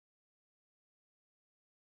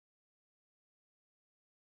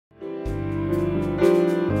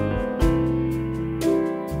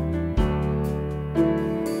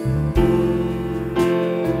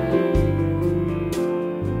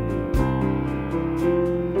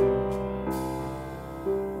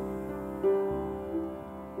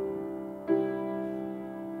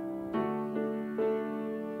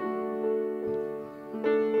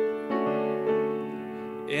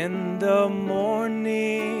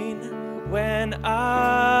when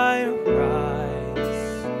I rise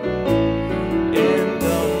in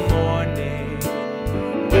the morning,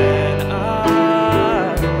 when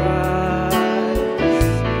I rise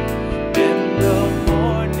in the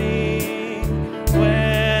morning,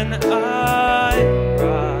 when I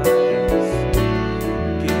rise,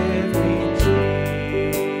 give me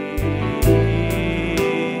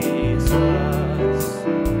Jesus,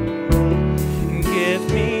 give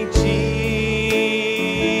me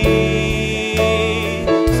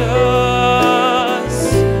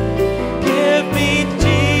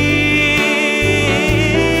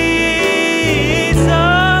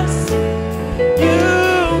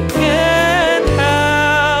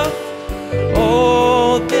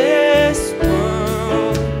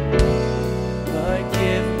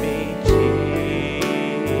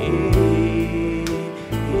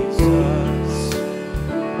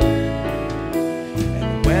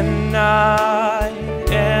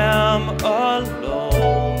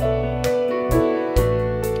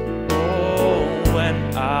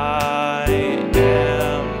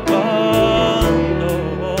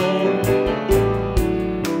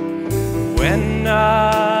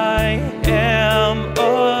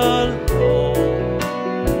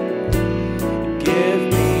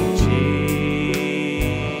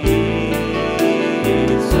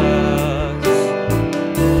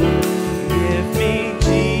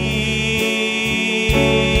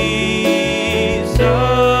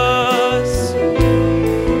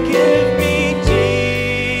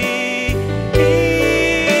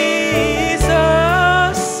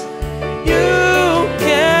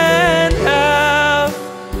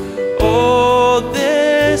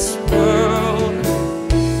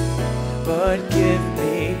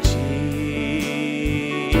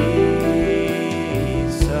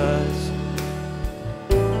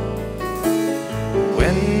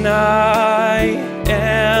when I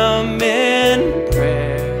am in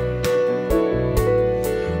prayer,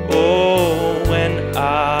 oh, when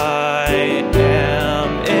I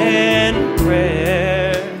am in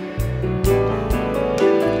prayer,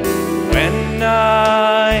 when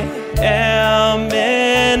I am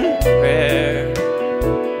in prayer,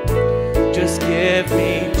 just give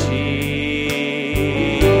me Jesus,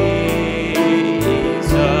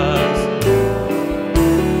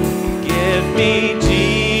 give me Jesus.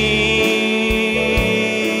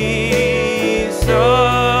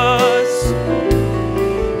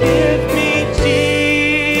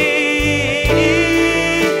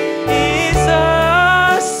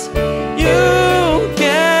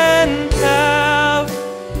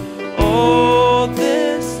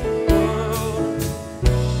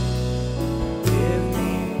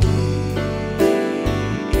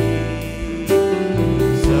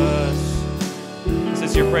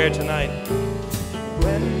 Prayer tonight.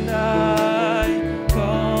 When I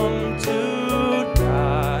come to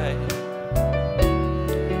die,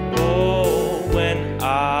 oh, when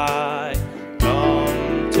I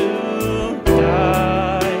come to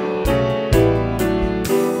die,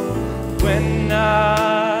 when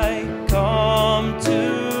I come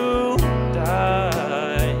to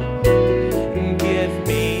die, give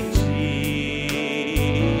me Jesus.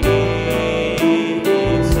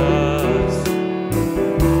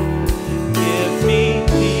 Give me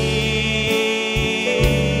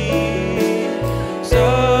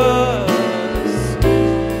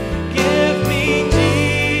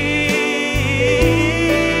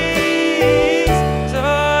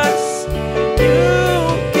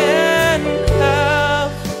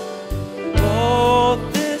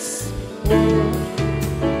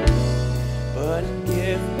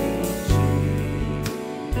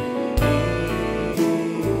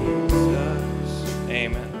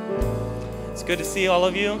good to see all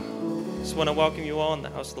of you. Just want to welcome you all in the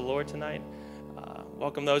house of the Lord tonight.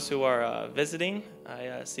 Welcome those who are visiting.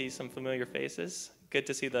 I see some familiar faces. Good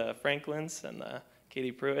to see the Franklins and the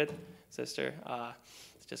Katie Pruitt sister.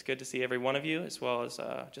 It's just good to see every one of you, as well as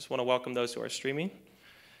just want to welcome those who are streaming.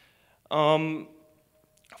 If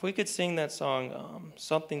we could sing that song,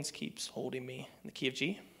 Something Keeps Holding Me, in the key of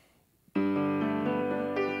G.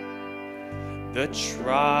 The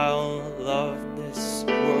trial of this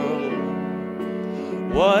world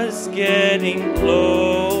was getting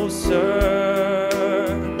closer.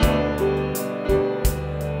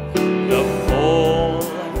 The pull I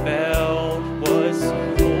felt was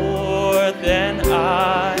more than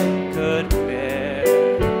I could bear.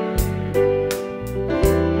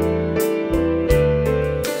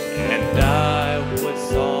 And I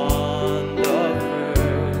was on the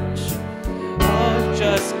verge of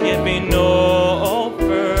just giving over.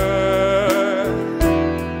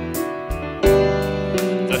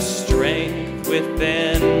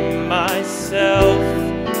 Within my myself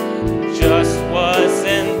just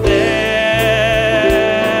wasn't there.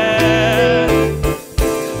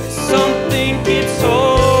 Something keeps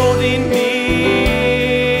holding me.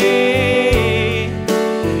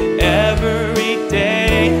 Every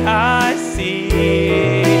day I see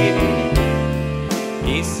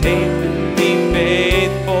He's saving me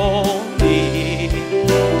faithfully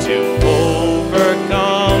to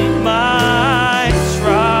overcome my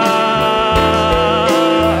trials,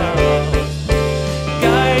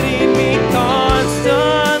 guiding me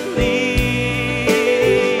constantly.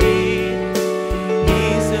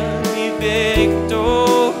 Easily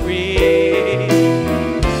victory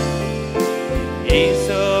is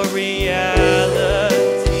a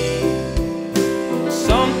reality.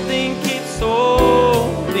 Something keeps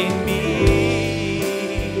holding me.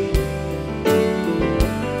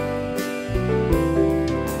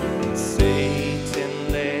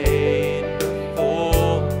 Satan laid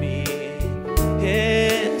before me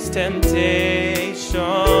his temptation,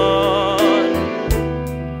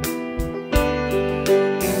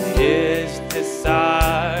 his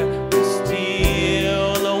desire to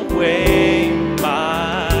steal away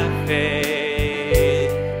my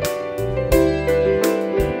faith.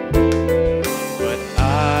 But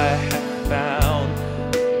I have found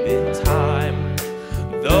in time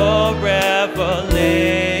the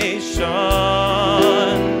revelation,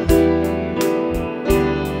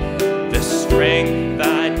 the strength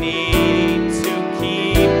I need to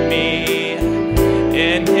keep me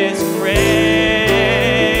in His grace.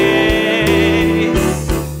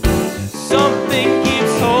 Something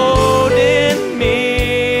keeps holding me.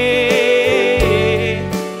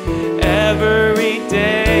 Every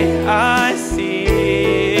day I see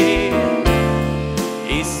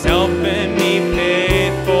He's helping me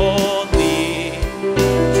faithfully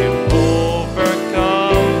to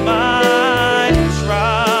overcome my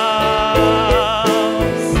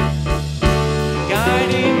trials,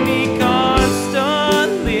 guiding me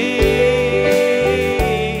constantly,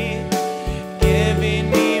 giving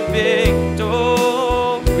me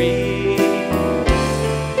victory.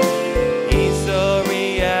 He's a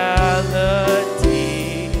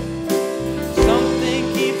reality. Something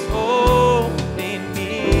keeps holding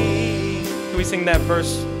me. Can we sing that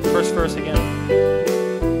first verse again?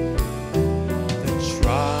 The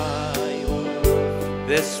trial of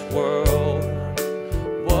this world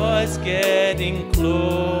was getting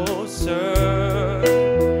closer,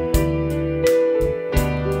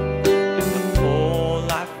 and the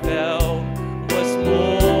pull I felt was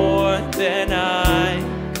more than I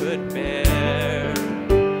could bear.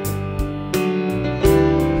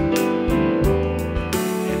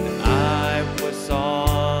 And I was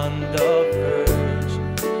on the verge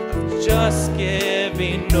of just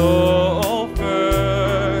giving over.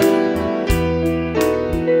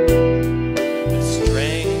 The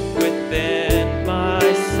strength within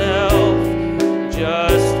myself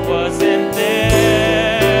just wasn't there.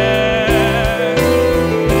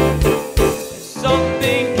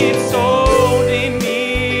 Something keeps holding me.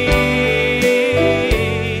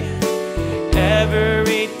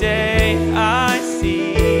 Every day I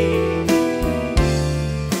see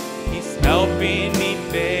He's helping me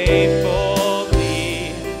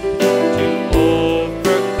faithfully to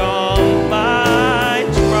overcome my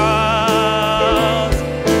trials,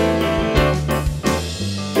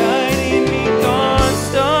 guiding me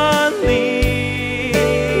constantly,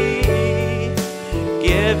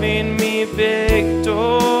 giving me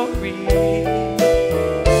victory.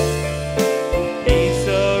 He's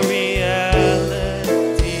a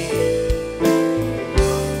reality.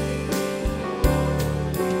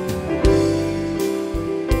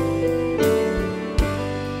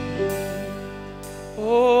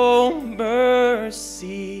 Oh,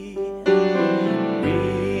 mercy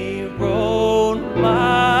rewrote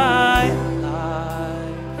my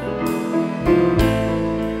life.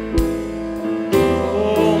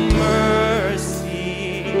 Oh,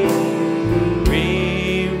 mercy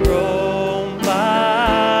rewrote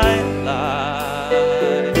my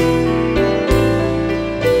life.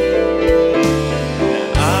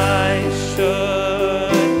 I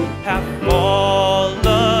should have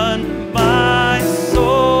fallen, my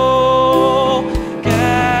soul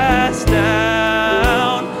cast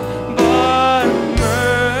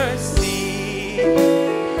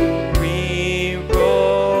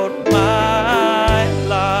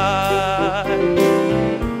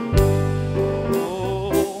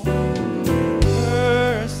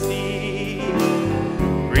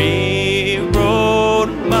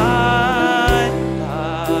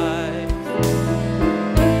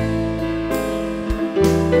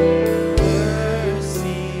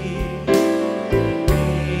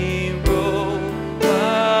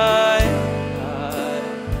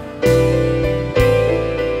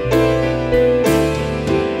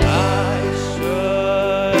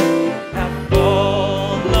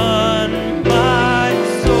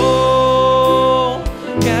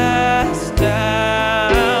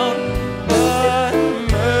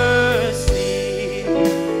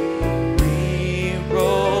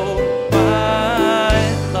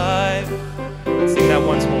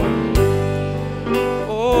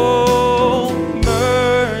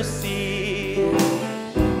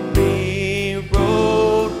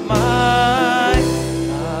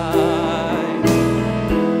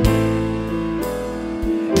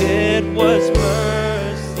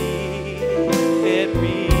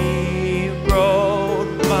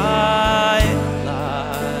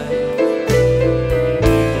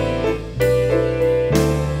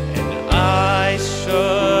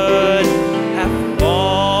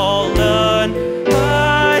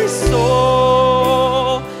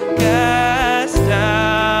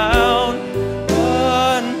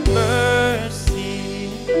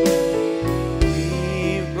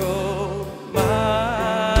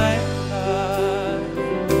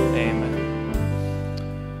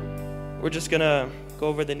We're just going to go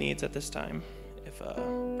over the needs at this time. If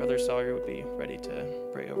Brother Sawyer would be ready to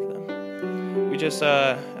pray over them. We just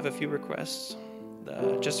have a few requests.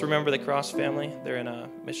 Just remember the Cross family. They're in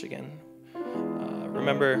Michigan.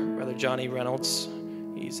 Remember Brother Johnny Reynolds.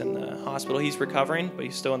 He's in the hospital. He's recovering, but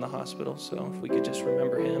he's still in the hospital. So if we could just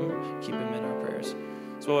remember him, keep him in our prayers.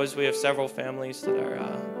 As well as we have several families that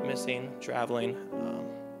are missing, traveling.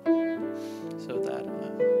 So that,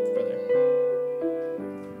 Brother.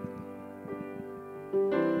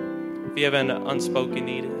 If you have an unspoken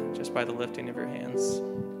need, just by the lifting of your hands.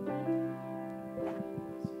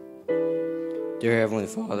 Dear Heavenly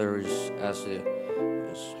Father, we just ask you to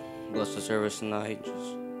just bless the service tonight.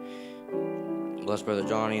 Just bless Brother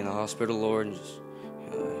Johnny in the hospital, Lord. And just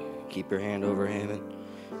keep your hand over him and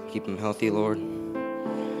keep him healthy, Lord.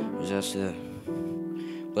 Just ask you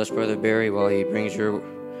to bless Brother Barry while he brings your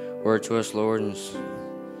word to us, Lord. And just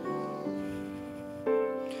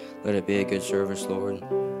let it be a good service, Lord.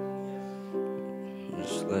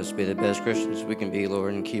 Just let us be the best Christians we can be,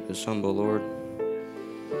 Lord, and keep us humble, Lord.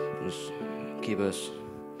 Just keep us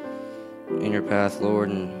in your path, Lord,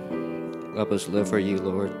 and help us live for you,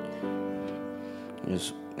 Lord. And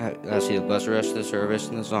just ask you to bless the rest of the service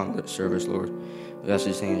and the song service, Lord. We ask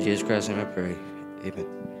these things in Jesus Christ's name I pray. Amen.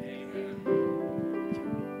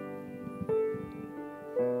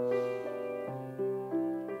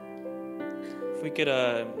 If we could,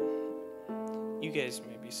 you guys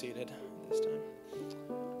may be seated this time.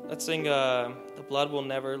 Let's sing The Blood Will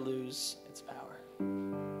Never Lose Its Power.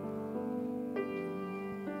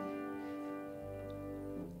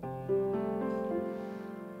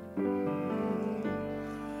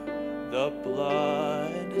 The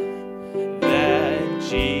blood that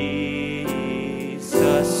Jesus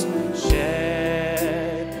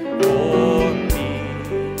shed for me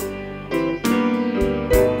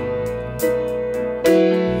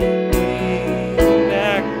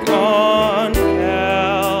back on Calvary,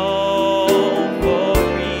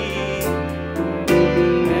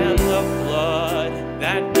 and the blood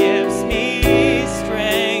that gives me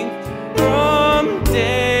strength from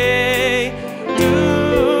day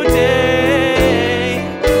to day,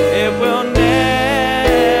 it will never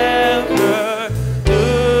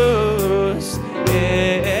lose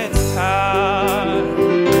its power,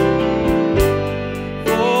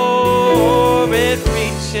 for it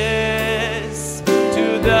reaches to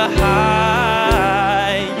the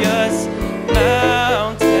highest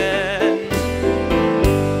mountain,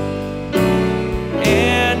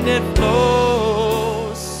 and it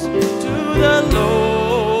flows to the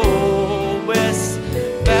lowest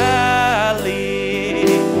valley.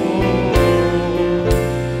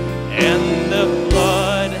 And the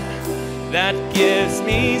blood that gives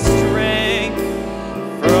me strength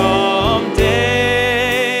from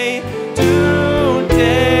day to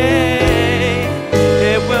day,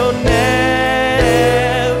 it will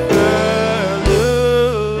never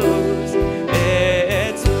lose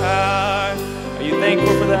its power. Are you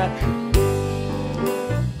thankful for that?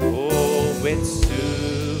 Oh, it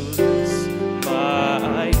soothes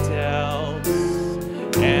my doubts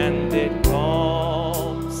and it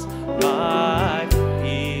calms my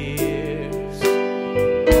fears,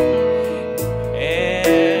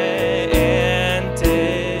 and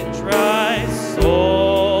it dries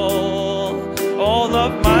all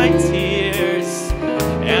of my tears,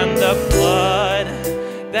 and the blood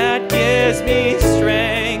that gives me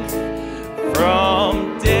strength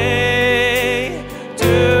from day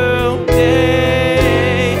to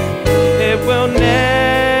day, it will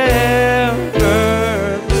never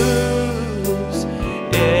lose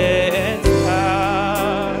its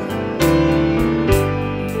power,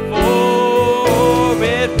 for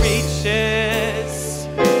it reaches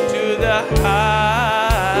to the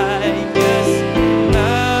highest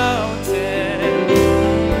mountain,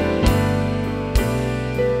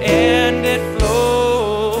 and it flows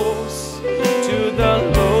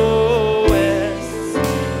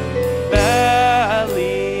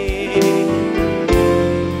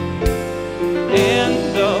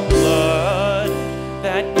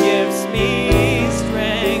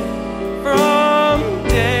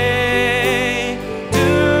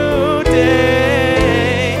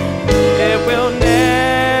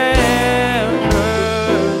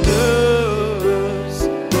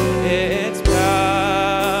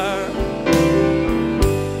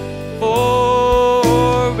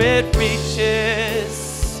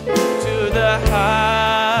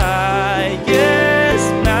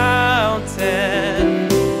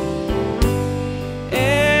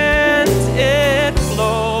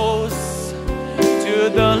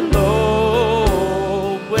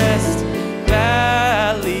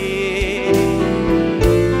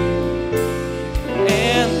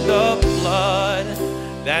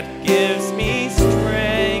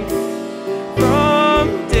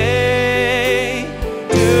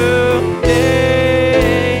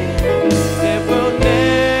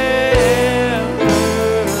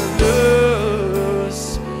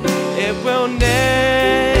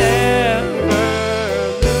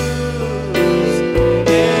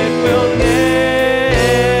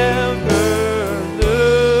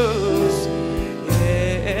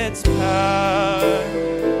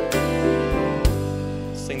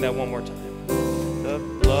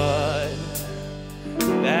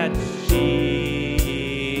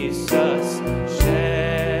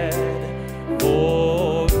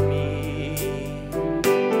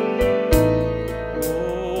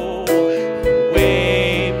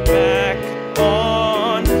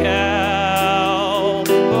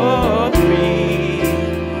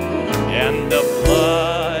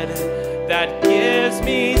that gives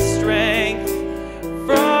me strength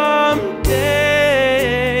from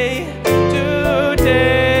day to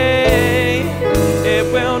day. It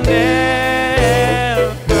will never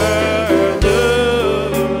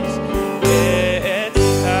lose its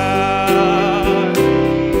power,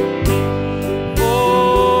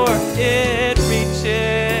 for it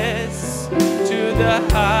reaches to the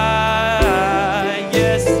highest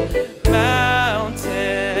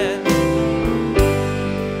mountain,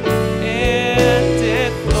 and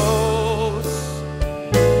it flows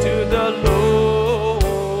to the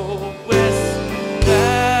lowest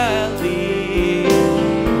valley.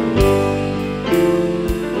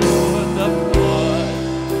 For the blood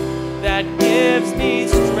that gives me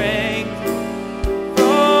strength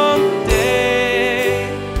from day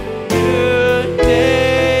to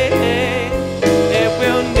day, it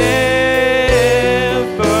will never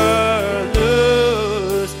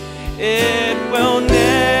lose. It will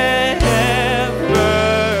never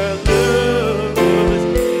lose.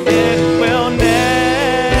 It will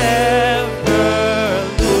never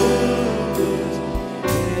lose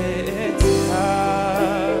its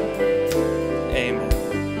power. Amen.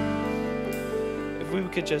 If we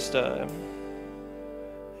could just have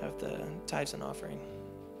the tithes and offering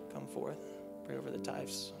come forth, pray over the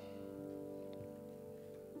tithes.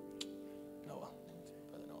 Noah,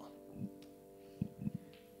 Brother Noah.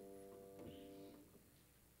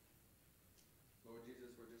 Lord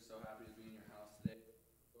Jesus, we're just so happy to be in your house today.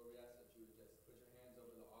 Lord, we ask that you would just put your hands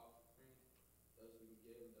over the offering, those who can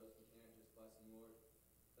give and those who can't, just bless them, Lord.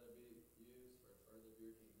 Let it be used for further of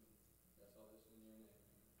your kingdom. That's all this in your name.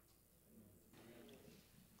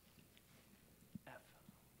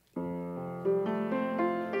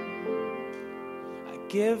 I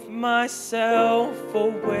give myself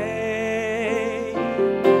away.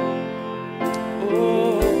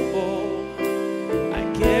 Oh, I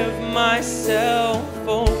give myself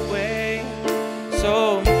away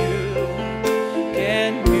so you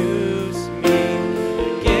can use me. I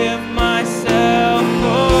give myself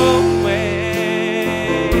away.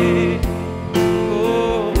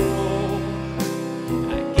 Oh,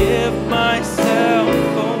 I give myself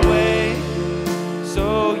away so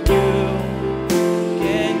you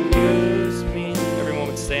can use me. Everyone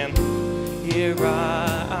would stand. Here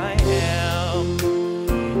I am.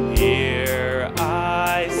 Here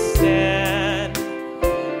I stand.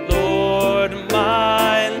 Lord,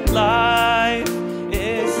 my life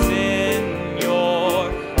is in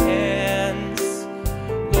your hands.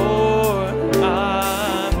 Lord,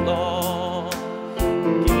 I'm longing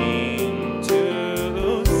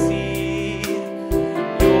to see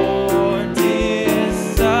your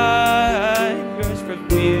desires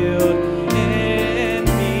revealed in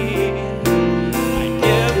me. I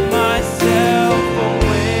give myself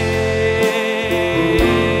away.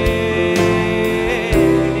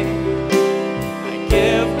 I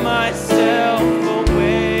give myself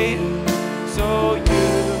away so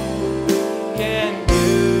you can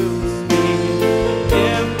use me.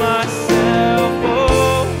 Give myself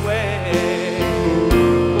away.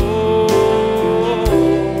 Oh,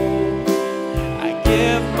 I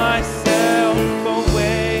give myself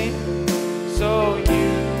away so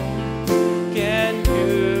you can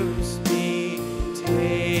use me.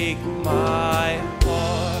 Take my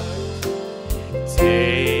heart,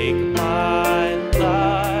 take my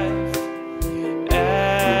life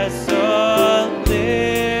as a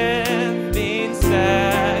living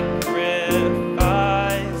sacrifice,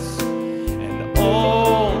 and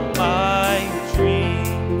all my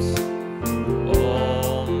dreams,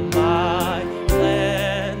 all my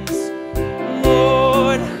plans,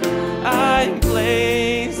 Lord, I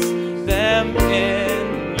place them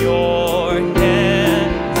in your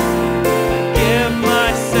hands. I give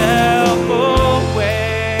myself away.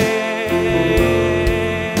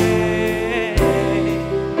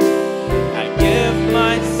 I give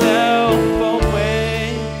myself away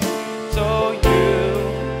so you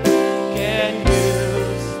can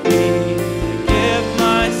use me. I give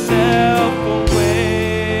myself away.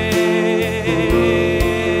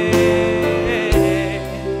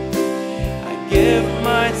 I give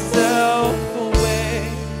myself away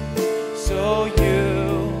so you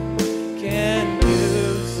can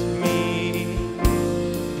use me.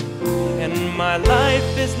 And my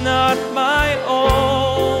life is not my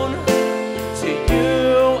own. To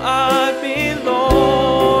you I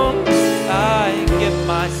belong.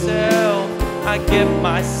 I give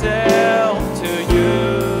myself to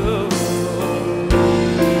you.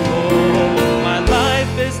 Oh, my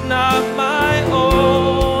life is not my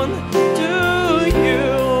own. To you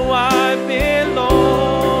I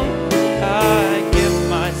belong.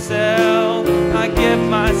 I give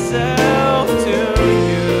myself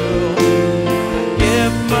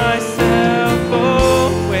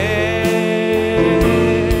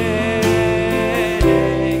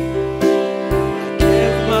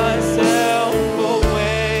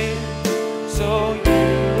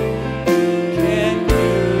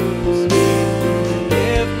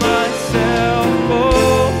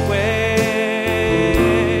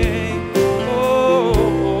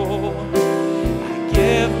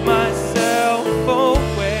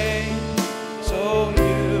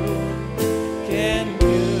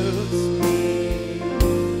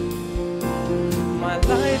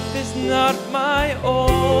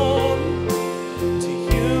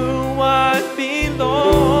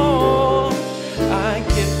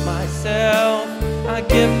I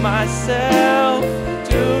give myself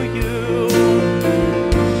to you.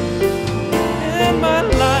 And my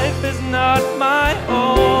life is not my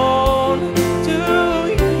own. To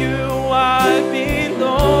you I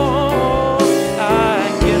belong. I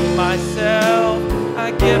give myself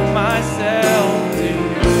to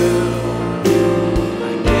you.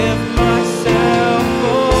 I give myself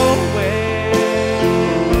away.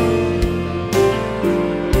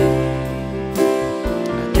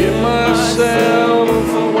 I give myself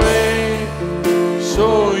away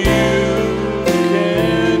so you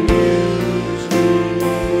can use me.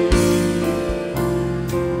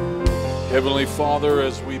 Heavenly Father,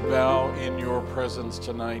 as we bow in your presence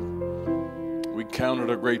tonight, we count it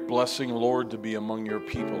a great blessing, Lord, to be among your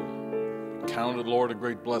people. We count it, Lord, a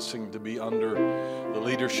great blessing to be under the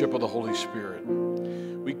leadership of the Holy Spirit.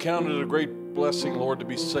 We count it a great blessing, Lord, to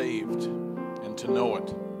be saved and to know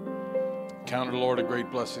it. Count it, Lord, a great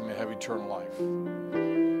blessing to have eternal life.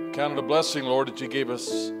 Count it a blessing, Lord, that you gave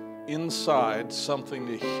us inside something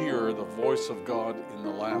to hear the voice of God in the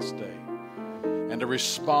last day and to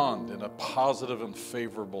respond in a positive and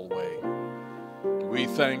favorable way. We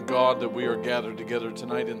thank God that we are gathered together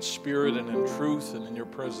tonight in spirit and in truth and in your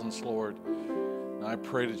presence, Lord. And I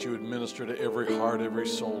pray that you would minister to every heart, every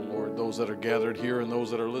soul, Lord, those that are gathered here and those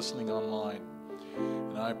that are listening online.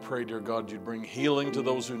 And I pray, dear God, you'd bring healing to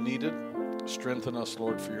those who need it. Strengthen us,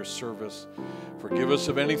 Lord, for your service. Forgive us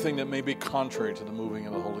of anything that may be contrary to the moving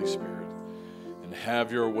of the Holy Spirit. And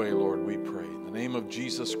have your way, Lord, we pray. In the name of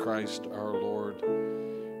Jesus Christ, our Lord,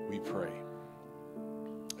 we pray.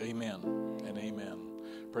 Amen and amen.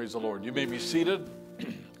 Praise the Lord. You may be seated.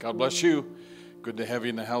 God bless you. Good to have you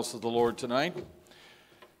in the house of the Lord tonight.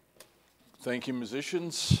 Thank you,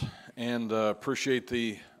 musicians, and appreciate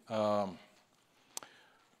the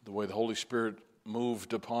way the Holy Spirit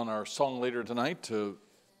moved upon our song leader tonight to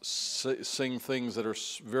sing things that are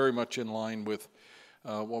very much in line with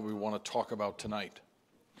what we want to talk about tonight.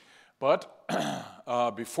 But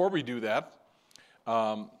before we do that,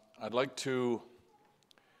 I'd like to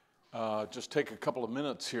just take a couple of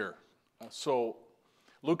minutes here. So,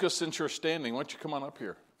 Lucas, since you're standing, why don't you come on up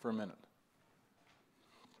here for a minute?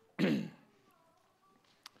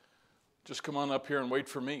 Just come on up here and wait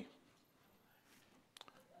for me.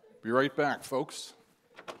 Be right back, folks.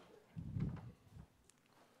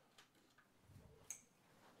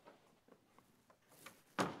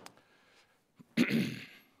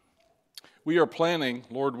 We are planning,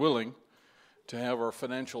 Lord willing, to have our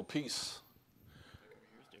financial peace.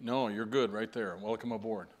 No, you're good right there. Welcome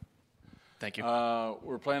aboard. Thank you.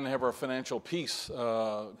 We're planning to have our financial peace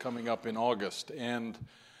coming up in August, and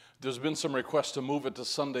there's been some requests to move it to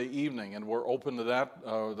Sunday evening, and we're open to that.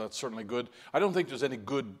 That's certainly good. I don't think there's any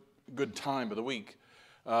good time of the week.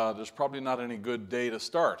 There's probably not any good day to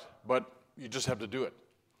start, but you just have to do it.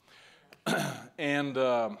 And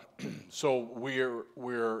so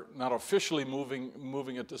we're not officially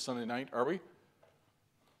moving it to Sunday night, are we?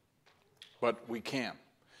 But we can.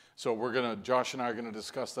 So Josh and I are going to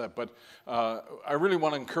discuss that. But I really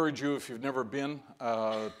want to encourage you, if you've never been,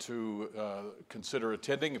 to consider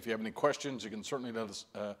attending. If you have any questions, you can certainly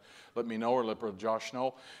let me know, or let Brother Josh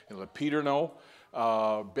know, and let Peter know.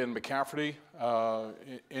 Ben McCafferty,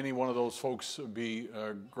 any one of those folks would be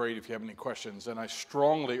great if you have any questions. And I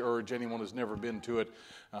strongly urge anyone who's never been to it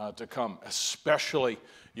to come, especially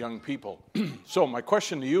young people. So my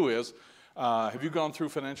question to you is, have you gone through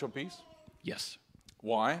financial peace? Yes.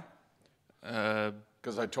 Why?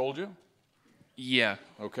 Because I told you? Yeah.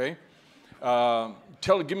 Okay.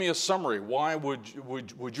 Give me a summary. Why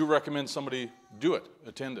would you recommend somebody do it,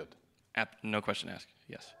 attend it? No question asked.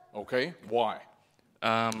 Yes. Okay. Why?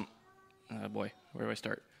 Boy, where do I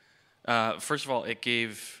start? First of all, it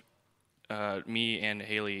gave me and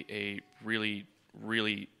Haley a really,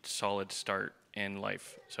 really solid start in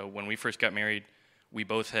life. So when we first got married, we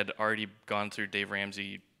both had already gone through Dave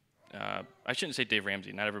Ramsey. I shouldn't say Dave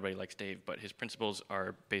Ramsey. Not everybody likes Dave, but his principles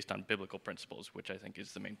are based on biblical principles, which I think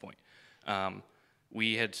is the main point.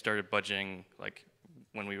 We had started budgeting like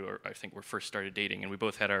when we first started dating, and we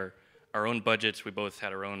both had our own budgets. We both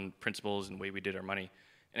had our own principles and the way we did our money.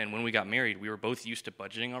 And when we got married, we were both used to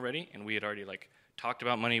budgeting already, and we had already talked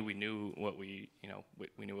about money. We knew what we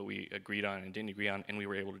knew what we agreed on and didn't agree on, and we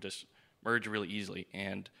were able to just merge really easily.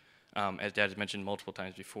 And as Dad has mentioned multiple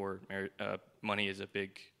times before, money is a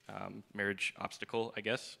big marriage obstacle, I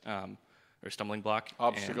guess, or stumbling block.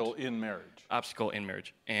 Obstacle in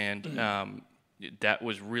marriage. And that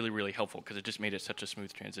was really, really helpful because it just made it such a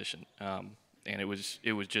smooth transition. And it was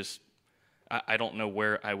just, I don't know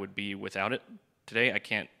where I would be without it today.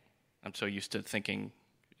 I'm so used to thinking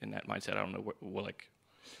in that mindset. I don't know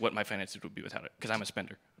what my finances would be without it, because I'm a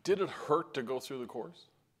spender. Did it hurt to go through the course?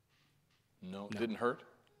 No, it didn't hurt?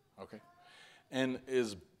 Okay. And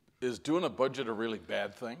is doing a budget a really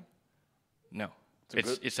bad thing? No,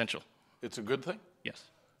 it's essential. It's a good thing? Yes.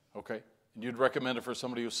 Okay. And you'd recommend it for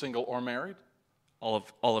somebody who's single or married? All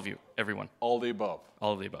of you, everyone. All the above?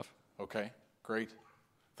 All of the above. Okay, great.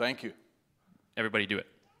 Thank you. Everybody do it.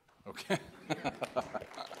 Okay.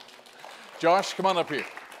 Josh, come on up here.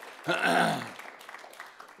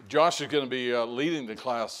 Josh is going to be leading the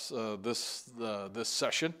class this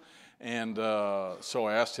session, and so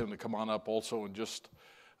I asked him to come on up also and just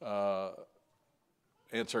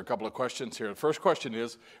answer a couple of questions here. The first question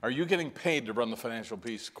is, are you getting paid to run the Financial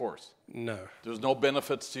Peace course? No. There's no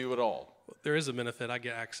benefits to you at all? There is a benefit. I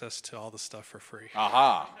get access to all the stuff for free.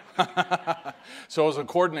 Aha. So as a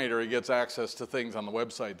coordinator, he gets access to things on the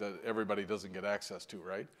website that everybody doesn't get access to,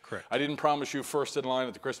 right? Correct. I didn't promise you first in line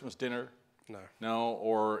at the Christmas dinner? No. No,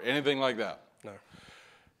 or anything like that? No.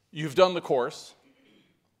 You've done the course.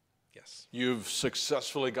 Yes. You've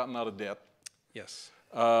successfully gotten out of debt. Yes.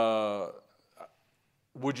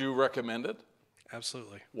 Would you recommend it?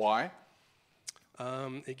 Absolutely. Why?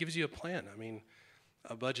 It gives you a plan. I mean,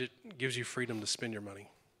 a budget gives you freedom to spend your money.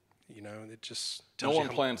 You know, it just No tells one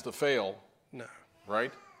you plans to fail, No.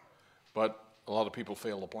 right? But a lot of people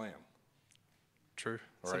fail to plan. True.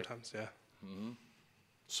 Right. Sometimes, yeah.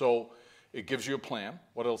 So it gives you a plan.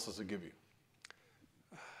 What else does it give you?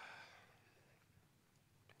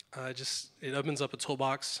 It opens up a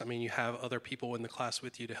toolbox. I mean, you have other people in the class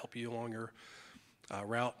with you to help you along your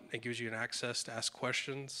route. It gives you an access to ask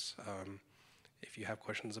questions. If you have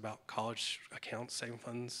questions about college accounts, saving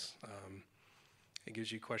funds, it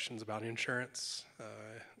gives you questions about insurance.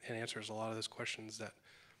 It answers a lot of those questions that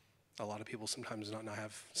a lot of people sometimes not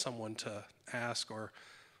have someone to ask, or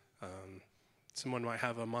someone might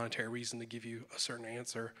have a monetary reason to give you a certain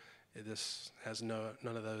answer. This has none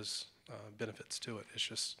of those benefits to it. It's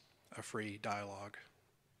just a free dialogue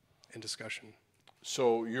and discussion.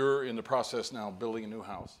 So you're in the process now of building a new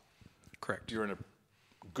house. Correct. You're in a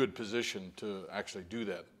good position to actually do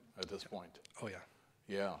that at this point. Oh, yeah.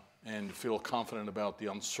 Yeah, and feel confident about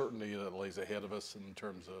the uncertainty that lays ahead of us in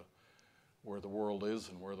terms of where the world is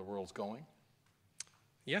and where the world's going?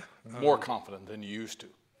 Yeah. More confident than you used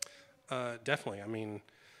to. Definitely. I mean,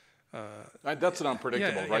 That's an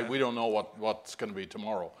unpredictable, yeah, right? yeah. We don't know what's going to be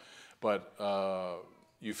tomorrow. But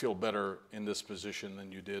you feel better in this position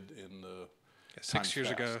than you did in the 6 years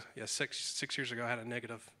ago. past. Yeah, six years ago, I had a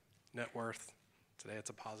negative net worth. Today, it's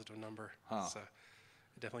a positive number. So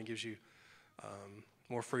it definitely gives you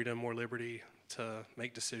more freedom, more liberty to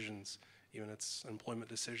make decisions, even it's employment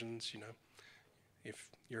decisions. You know, if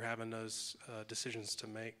you're having those decisions to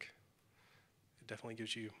make, it definitely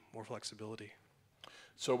gives you more flexibility.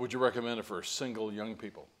 So would you recommend it for single young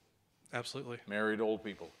people, Absolutely. married old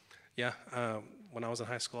people? Yeah. When I was in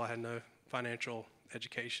high school, I had no financial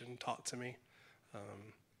education taught to me.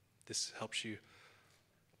 This helps you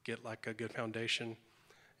get like a good foundation,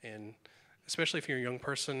 and especially if you're a young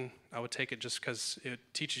person, I would take it just because it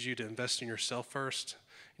teaches you to invest in yourself first.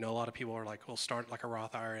 You know, a lot of people are like, well, start like a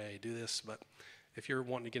Roth IRA, do this, but if you're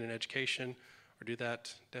wanting to get an education or do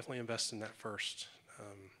that, definitely invest in that first.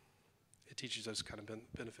 It teaches those kind of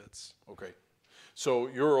benefits. Okay. So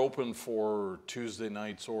you're open for Tuesday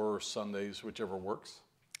nights or Sundays, whichever works?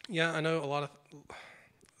 Yeah, I know a lot of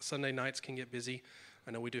Sunday nights can get busy.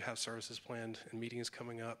 I know we do have services planned and meetings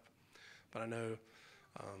coming up, but I know,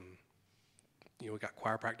 we got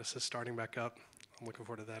choir practices starting back up. I'm looking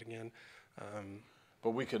forward to that again.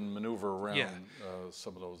 But we can maneuver around Yeah.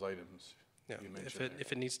 some of those items Yeah, you mentioned.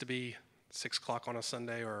 if it needs to be 6 o'clock on a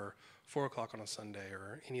Sunday or 4 o'clock on a Sunday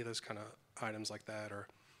or any of those kind of items like that, or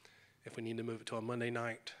if we need to move it to a Monday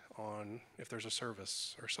night if there's a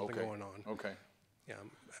service or something Okay. going on. Okay. Yeah,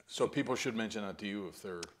 So people should mention that to you if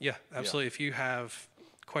they're... yeah, absolutely. If you have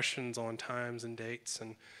questions on times and dates,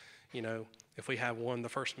 and if we have the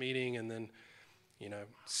first meeting, and then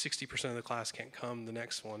 60% of the class can't come the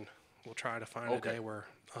next one, we'll try to find Okay. a day where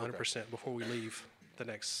 100% before we leave the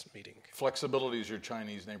next meeting. Flexibility is your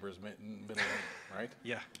Chinese neighbor's middle name, right?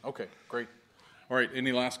 Yeah. Okay, great. All right,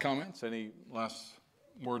 any last comments? Any last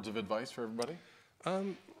words of advice for everybody?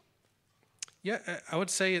 Yeah, I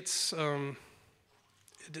would say it's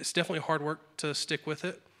definitely hard work to stick with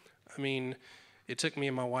it. I mean, it took me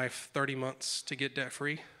and my wife 30 months to get debt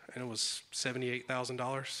free, and it was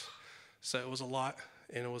 $78,000. So it was a lot,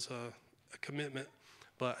 and it was a commitment.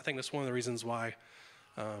 But I think that's one of the reasons why,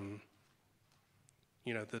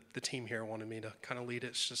 the team here wanted me to kind of lead it.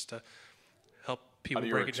 It's just to help people Out of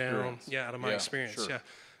your break it down. experience. Yeah, out of my Yeah, experience. sure. Yeah,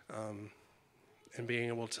 and being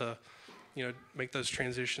able to make those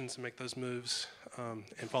transitions and make those moves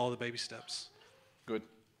and follow the baby steps. Good.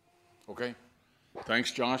 Okay.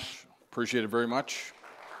 Thanks, Josh. Appreciate it very much.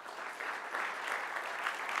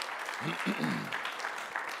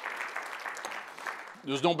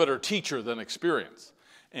 There's no better teacher than experience.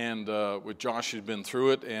 And with Josh, he's been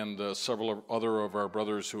through it, and several other of our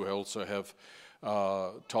brothers who also have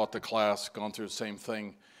taught the class, gone through the same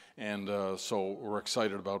thing. And so we're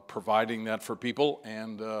excited about providing that for people,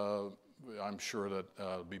 and I'm sure that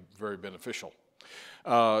it'll be very beneficial.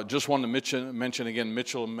 Just wanted to mention again,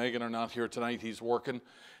 Mitchell and Megan are not here tonight. He's working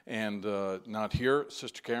and not here.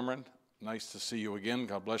 Sister Cameron, nice to see you again.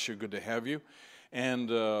 God bless you. Good to have you. And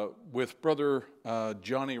with Brother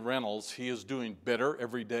Johnny Reynolds, he is doing better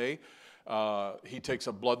every day. He takes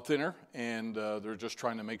a blood thinner, and they're just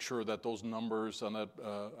trying to make sure that those numbers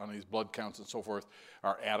on his blood counts and so forth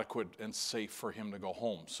are adequate and safe for him to go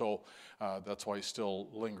home. So that's why he's still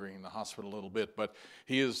lingering in the hospital a little bit. But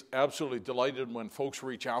he is absolutely delighted when folks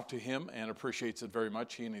reach out to him and appreciates it very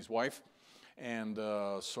much, he and his wife. And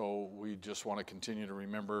so we just want to continue to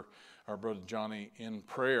remember our brother Johnny in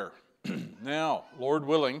prayer. Now, Lord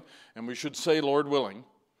willing, and we should say Lord willing,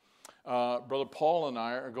 Brother Paul and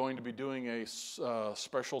I are going to be doing a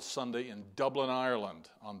special Sunday in Dublin, Ireland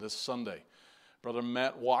on this Sunday. Brother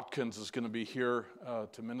Matt Watkins is going to be here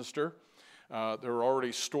to minister. There are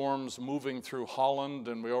already storms moving through Holland,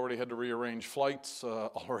 and we already had to rearrange flights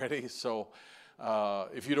already. So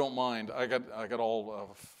if you don't mind, I got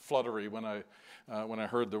all fluttery when I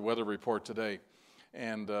heard the weather report today.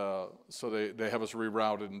 And so they have us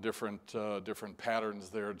rerouted in different patterns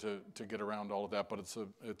there to get around all of that. But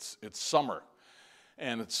it's summer,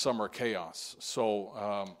 and it's summer chaos.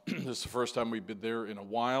 So this is the first time we've been there in a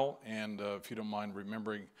while. And if you don't mind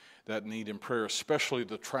remembering that need in prayer, especially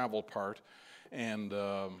the travel part. And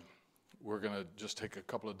we're going to just take a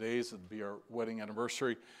couple of days. It'll be our wedding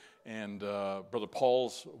anniversary. And Brother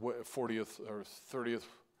Paul's 40th or 30th,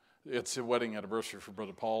 it's a wedding anniversary for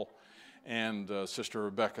Brother Paul and Sister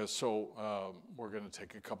Rebecca, so we're going to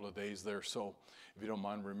take a couple of days there. So if you don't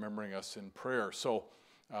mind remembering us in prayer. So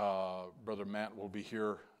Brother Matt will be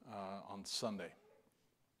here on Sunday.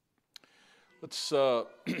 Let's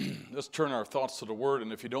turn our thoughts to the Word,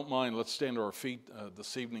 and if you don't mind, let's stand to our feet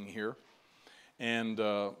this evening here. And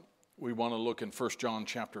we want to look in 1 John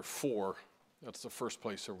chapter 4. That's the first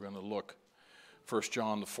place that we're going to look. 1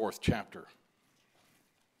 John, the 4th chapter.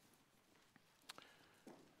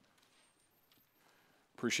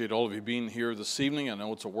 Appreciate all of you being here this evening. I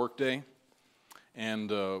know it's a work day,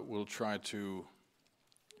 and we'll try to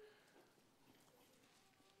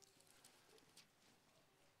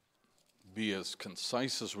be as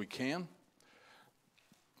concise as we can.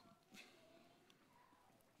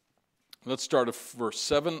 Let's start at verse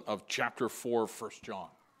 7 of chapter 4 of 1 John.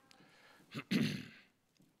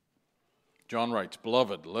 John writes,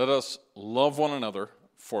 "Beloved, let us love one another,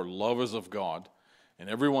 for love is of God, and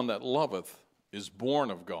everyone that loveth is born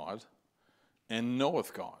of God, and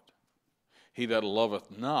knoweth God. He that loveth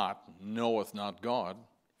not knoweth not God,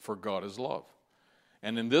 for God is love.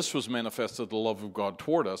 And in this was manifested the love of God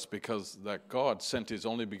toward us, because that God sent his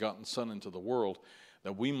only begotten Son into the world,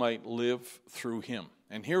 that we might live through him.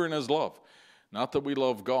 And herein is love, not that we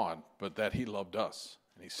love God, but that he loved us,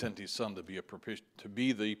 and he sent his Son to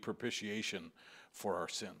be the propitiation for our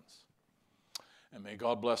sins." And may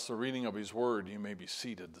God bless the reading of his word. You may be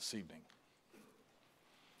seated this evening.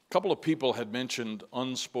 A couple of people had mentioned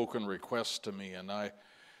unspoken requests to me, and I,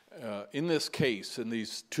 in this case, in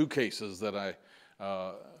these two cases that I've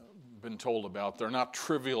been told about, they're not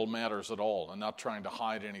trivial matters at all. I'm not trying to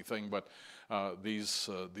hide anything, but these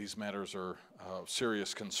matters are of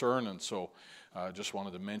serious concern, and so I just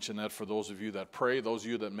wanted to mention that for those of you that pray, those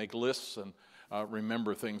of you that make lists and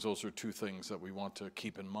remember things. Those are two things that we want to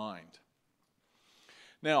keep in mind.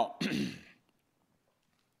 Now,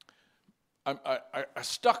 I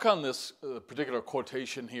stuck on this particular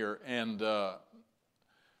quotation here, and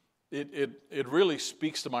it really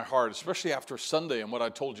speaks to my heart, especially after Sunday and what I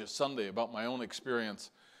told you Sunday about my own experience,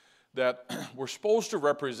 that we're supposed to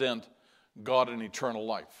represent God in eternal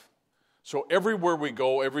life. So everywhere we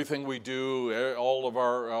go, everything we do, all of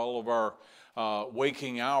our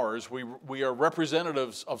waking hours, we are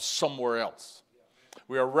representatives of somewhere else.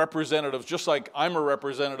 We are representatives, just like I'm a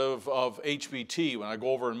representative of HBT when I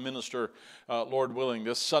go over and minister, Lord willing,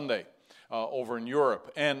 this Sunday over in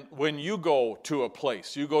Europe. And when you go to a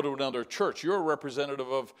place, you go to another church, you're a representative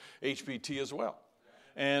of HBT as well.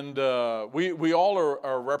 And we all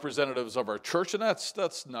are representatives of our church, and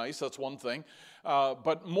that's nice, that's one thing.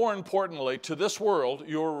 But more importantly, to this world,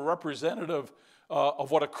 you're a representative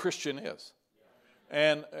of what a Christian is.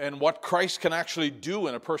 and what Christ can actually do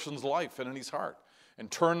in a person's life and in his heart, and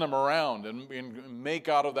turn them around and make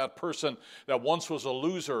out of that person that once was a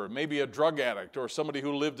loser, maybe a drug addict or somebody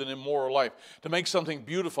who lived an immoral life, to make something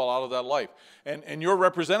beautiful out of that life. And you're a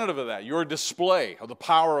representative of that. You're a display of the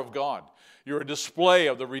power of God. You're a display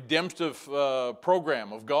of the redemptive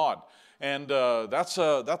program of God. And that's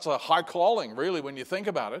a high calling, really, when you think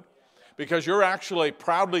about it, because you're actually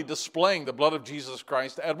proudly displaying the blood of Jesus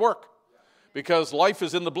Christ at work. Because life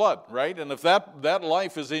is in the blood, right? And if that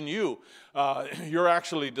life is in you, you're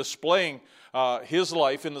actually displaying his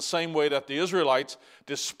life in the same way that the Israelites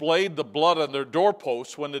displayed the blood on their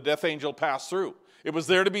doorposts when the death angel passed through. It was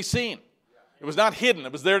there to be seen. It was not hidden.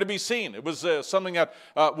 It was there to be seen. It was something that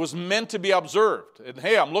was meant to be observed. And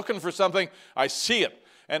hey, I'm looking for something. I see it.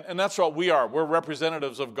 And that's what we are. We're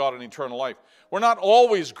representatives of God in eternal life. We're not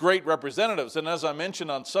always great representatives. And as I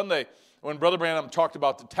mentioned on Sunday, when Brother Branham talked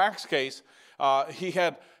about the tax case, he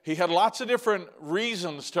had lots of different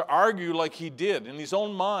reasons to argue like he did in his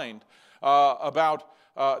own mind about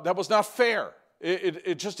that was not fair.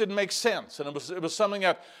 It just didn't make sense, and it was something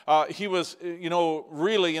that he was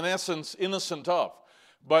really in essence innocent of.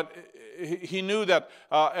 But he knew that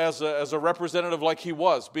as a representative like he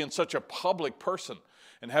was, being such a public person,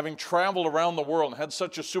 and having traveled around the world and had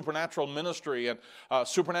such a supernatural ministry and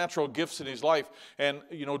supernatural gifts in his life, and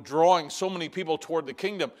drawing so many people toward the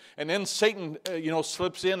kingdom, and then Satan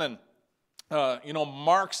slips in and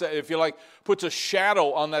marks that, if you like, puts a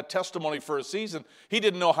shadow on that testimony for a season. He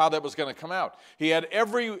didn't know how that was going to come out. He had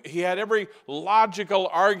every logical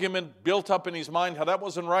argument built up in his mind how that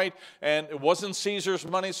wasn't right, and it wasn't Caesar's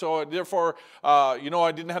money, so therefore, I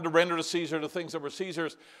didn't have to render to Caesar the things that were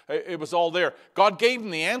Caesar's. It was all there. God gave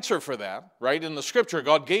him the answer for that, right? In the Scripture,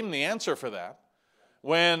 God gave him the answer for that.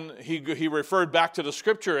 When he referred back to the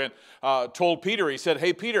Scripture and told Peter, he said,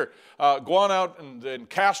 "Hey, Peter, go on out and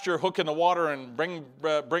cast your hook in the water and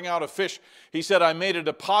bring out a fish." He said, "I made a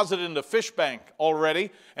deposit in the fish bank already,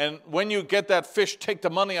 and when you get that fish, take the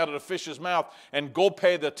money out of the fish's mouth and go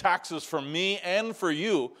pay the taxes for me and for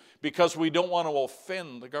you, because we don't want to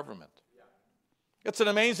offend the government." It's an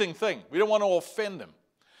amazing thing. We don't want to offend him.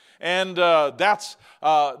 And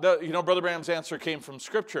Brother Branham's answer came from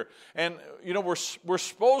Scripture. And, we're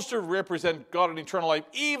supposed to represent God in eternal life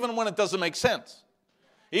even when it doesn't make sense.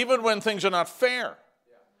 Even when things are not fair.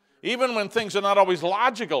 Even when things are not always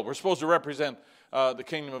logical, we're supposed to represent the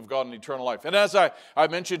kingdom of God in eternal life. And as I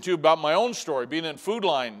mentioned to you about my own story, being in Food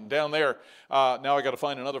Line down there, now I got to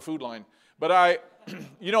find another Food Line. But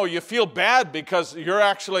you feel bad because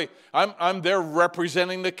I'm there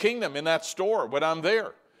representing the kingdom in that store when I'm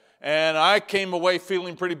there. And I came away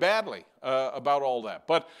feeling pretty badly about all that.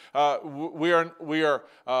 But we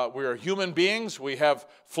are human beings. We have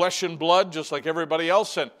flesh and blood just like everybody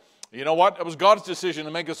else. And you know what? It was God's decision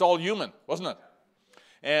to make us all human, wasn't it?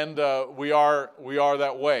 And we are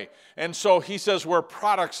that way. And so he says we're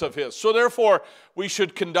products of his. So therefore, we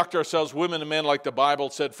should conduct ourselves, women and men, like the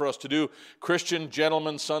Bible said for us to do. Christian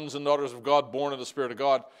gentlemen, sons and daughters of God, born of the Spirit of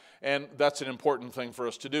God. And that's an important thing for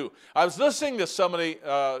us to do. I was listening to somebody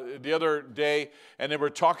the other day, and they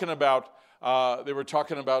were talking about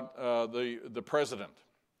the president.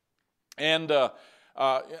 And I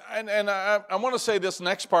want to say this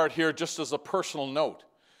next part here just as a personal note.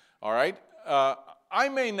 All right, I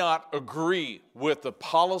may not agree with the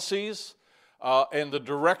policies and the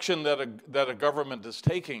direction that a government is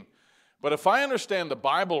taking, but if I understand the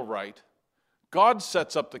Bible right, God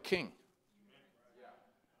sets up the king.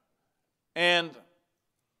 And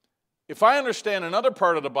if I understand another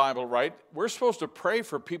part of the Bible right, we're supposed to pray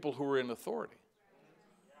for people who are in authority.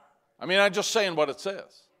 I mean, I'm just saying what it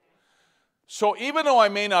says. So even though I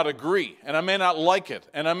may not agree, and I may not like it,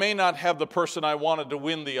 and I may not have the person I wanted to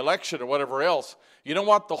win the election or whatever else, you know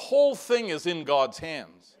what? The whole thing is in God's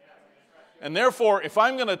hands. And therefore, if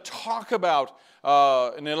I'm going to talk about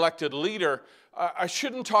an elected leader, I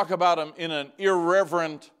shouldn't talk about him in an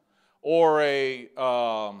irreverent or a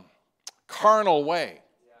carnal way.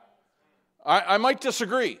 I might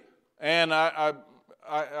disagree, and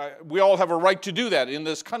we all have a right to do that in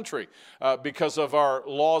this country because of our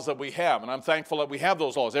laws that we have, and I'm thankful that we have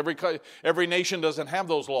those laws. Every nation doesn't have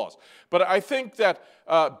those laws, but I think that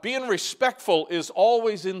being respectful is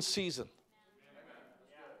always in season.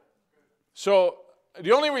 So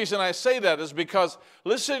the only reason I say that is because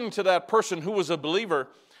listening to that person who was a believer,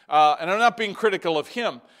 and I'm not being critical of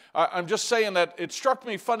him, I'm just saying that it struck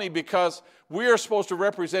me funny because we are supposed to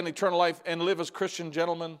represent eternal life and live as Christian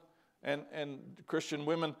gentlemen and Christian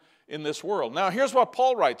women in this world. Now, here's what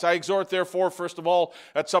Paul writes. I exhort, therefore, first of all,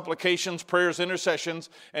 that supplications, prayers, intercessions,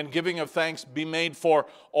 and giving of thanks be made for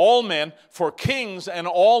all men, for kings, and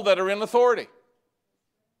all that are in authority,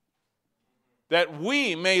 that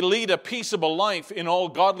we may lead a peaceable life in all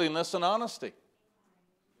godliness and honesty.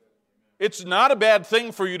 It's not a bad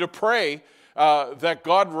thing for you to pray that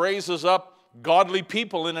God raises up godly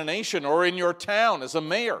people in a nation or in your town as a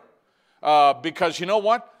mayor. Because you know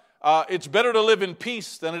what? It's better to live in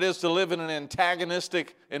peace than it is to live in an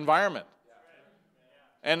antagonistic environment.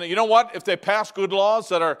 And you know what? If they pass good laws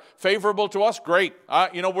that are favorable to us, great.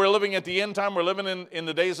 We're living at the end time. We're living in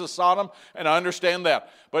the days of Sodom, and I understand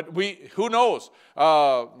that. But who knows?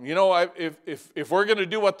 If we're going to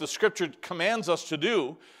do what the Scripture commands us to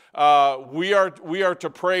do, we are to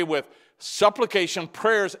pray with supplication,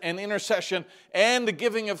 prayers, and intercession, and the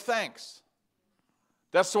giving of thanks.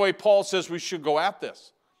 That's the way Paul says we should go at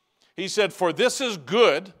this. He said, "For this is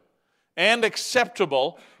good and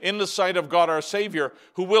acceptable in the sight of God our Savior,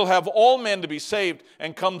 who will have all men to be saved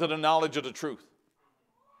and come to the knowledge of the truth.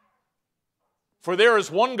 For there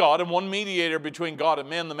is one God and one mediator between God and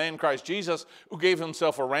men, the man Christ Jesus, who gave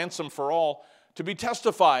himself a ransom for all, to be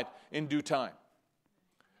testified in due time."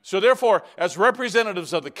 So therefore, as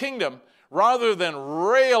representatives of the kingdom, rather than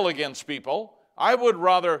rail against people, I would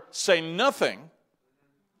rather say nothing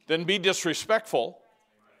than be disrespectful,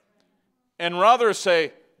 and rather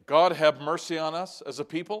say, God have mercy on us as a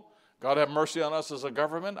people. God have mercy on us as a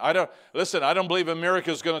government. I don't believe America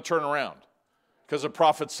is going to turn around because the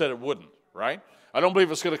prophet said it wouldn't, right? I don't believe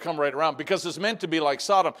it's going to come right around because it's meant to be like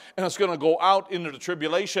Sodom, and it's going to go out into the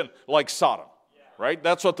tribulation like Sodom, right?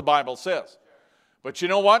 That's what the Bible says. But you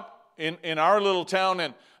know what? In our little town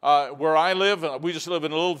and where I live, we just live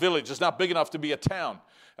in a little village. It's not big enough to be a town.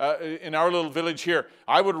 In our little village here,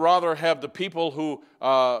 I would rather have the people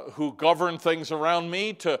who govern things around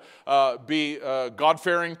me to be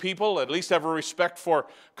God-fearing people, at least have a respect for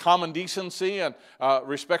common decency and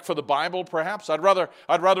respect for the Bible, perhaps. I'd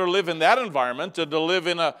rather live in that environment than to live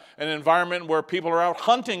in an environment where people are out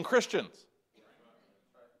hunting Christians.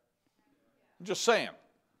 I'm just saying.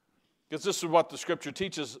 Because this is what the Scripture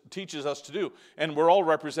teaches us to do, and we're all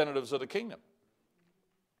representatives of the kingdom.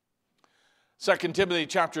 2 Timothy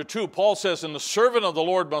chapter 2, Paul says, "And the servant of the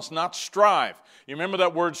Lord must not strive." You remember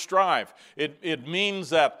that word strive. It means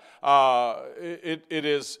that it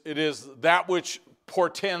is that which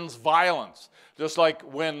portends violence. Just like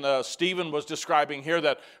when Stephen was describing here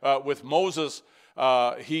that with Moses,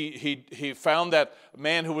 he found that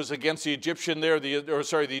man who was against the Egyptian there, the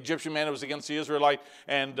Egyptian man who was against the Israelite,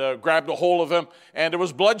 and grabbed a hold of him, and there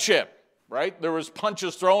was bloodshed, right? There was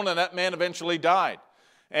punches thrown, and that man eventually died.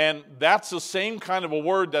 And that's the same kind of a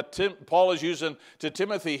word that Paul is using to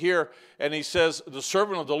Timothy here, and he says, the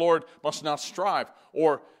servant of the Lord must not strive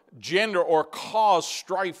or gender or cause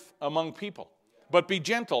strife among people, but be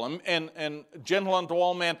gentle and gentle unto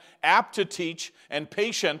all men, apt to teach, and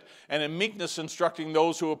patient, and in meekness instructing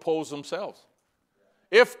those who oppose themselves.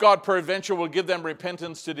 If God peradventure will give them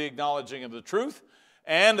repentance to the acknowledging of the truth,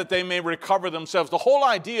 and that they may recover themselves. The whole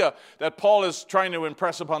idea that Paul is trying to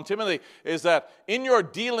impress upon Timothy is that in your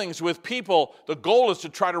dealings with people, the goal is to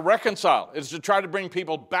try to reconcile. It's to try to bring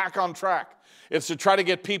people back on track. It's to try to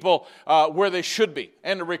get people where they should be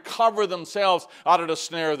and to recover themselves out of the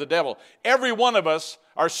snare of the devil. Every one of us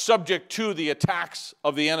are subject to the attacks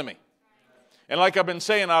of the enemy. And like I've been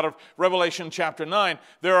saying out of Revelation chapter 9,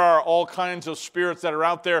 there are all kinds of spirits that are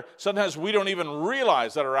out there. Sometimes we don't even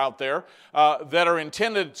realize that are out there, that are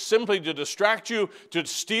intended simply to distract you, to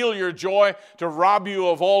steal your joy, to rob you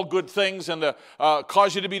of all good things, and to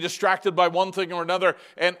cause you to be distracted by one thing or another.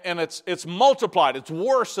 And it's multiplied. It's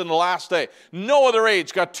worse in the last day. No other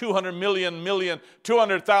age got 200 million,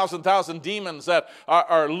 200,000 demons that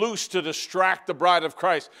are loose to distract the bride of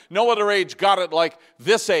Christ. No other age got it like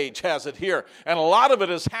this age has it here. And a lot of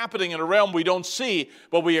it is happening in a realm we don't see,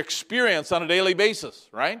 but we experience on a daily basis,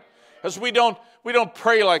 right? Because we don't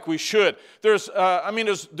pray like we should. There's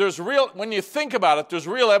real, when you think about it, there's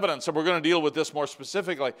real evidence, and we're going to deal with this more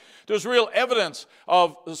specifically. There's real evidence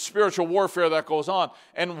of spiritual warfare that goes on.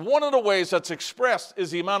 And one of the ways that's expressed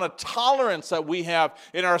is the amount of tolerance that we have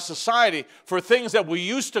in our society for things that we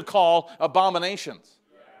used to call abominations.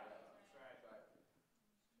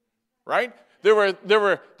 Right? There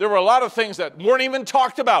were a lot of things that weren't even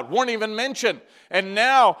talked about, weren't even mentioned, and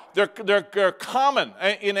now they're common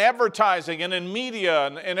in advertising and in media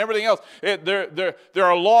and everything else. There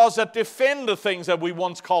are laws that defend the things that we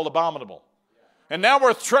once called abominable, And now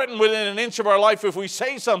we're threatened within an inch of our life if we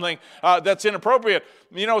say something that's inappropriate.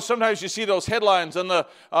 You know, sometimes you see those headlines on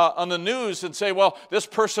the news and say, well, this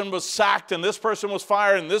person was sacked and this person was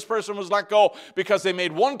fired and this person was let go because they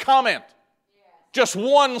made one comment. Just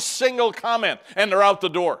one single comment, and they're out the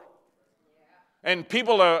door. And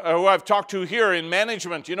people who I've talked to here in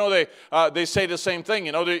management, you know, they say the same thing.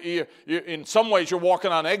 You know, in some ways you're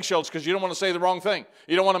walking on eggshells because you don't want to say the wrong thing.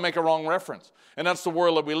 You don't want to make a wrong reference. And that's the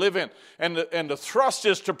world that we live in. And the thrust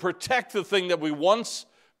is to protect the thing that we once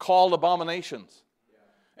called abominations.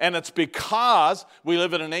 And it's because we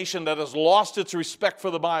live in a nation that has lost its respect for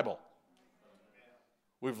the Bible.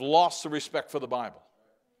 We've lost the respect for the Bible.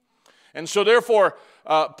 And so therefore,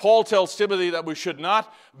 Paul tells Timothy that we should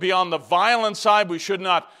not be on the violent side. We should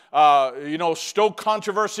not, stoke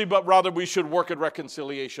controversy, but rather we should work at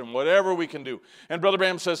reconciliation, whatever we can do. And Brother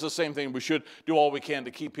Branham says the same thing. We should do all we can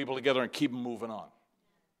to keep people together and keep them moving on.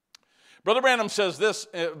 Brother Branham says this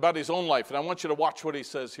about his own life, and I want you to watch what he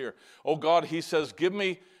says here. Oh God, he says, give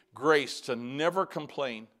me grace to never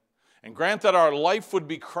complain, and grant that our life would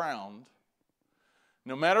be crowned,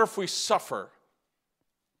 no matter if we suffer,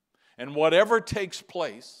 and whatever takes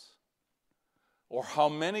place, or how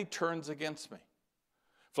many turns against me.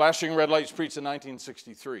 Flashing Red Lights preached in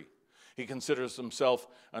 1963. He considers himself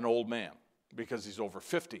an old man because he's over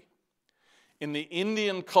 50. In the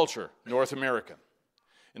Indian culture, North American,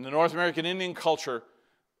 in the North American Indian culture,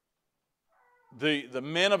 the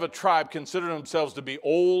men of a tribe consider themselves to be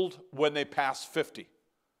old when they pass 50.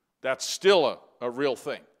 That's still a real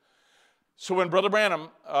thing. So when Brother Branham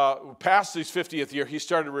passed his 50th year, he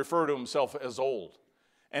started to refer to himself as old.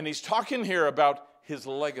 And he's talking here about his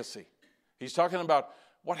legacy. He's talking about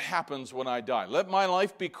what happens when I die. Let my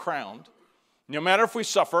life be crowned, no matter if we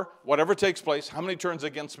suffer, whatever takes place, how many turns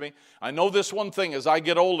against me. I know this one thing, as I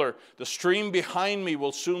get older, the stream behind me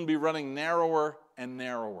will soon be running narrower and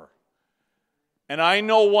narrower. And I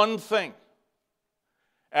know one thing.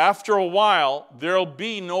 After a while, there'll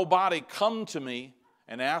be nobody come to me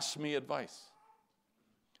and ask me advice.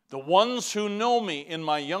 The ones who know me in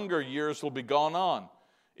my younger years will be gone on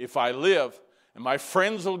if I live, and my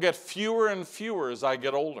friends will get fewer and fewer as I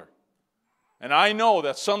get older. And I know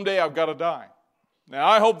that someday I've got to die. Now,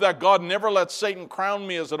 I hope that God never lets Satan crown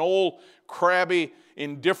me as an old, crabby,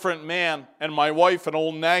 indifferent man, and my wife an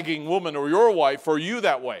old, nagging woman, or your wife, or you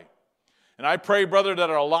that way. And I pray, brother, that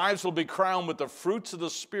our lives will be crowned with the fruits of the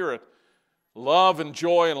Spirit, love and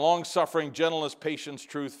joy and long-suffering, gentleness, patience,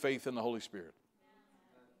 truth, faith in the Holy Spirit.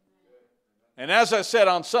 And as I said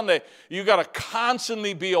on Sunday, you got to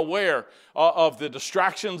constantly be aware of the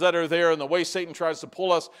distractions that are there and the way Satan tries to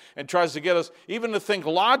pull us and tries to get us even to think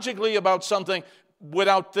logically about something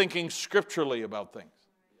without thinking scripturally about things.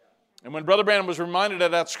 And when Brother Branham was reminded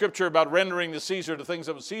of that scripture about rendering to Caesar the things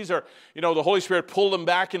of Caesar, you know, the Holy Spirit pulled him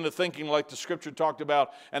back into thinking like the scripture talked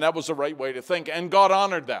about, and that was the right way to think. And God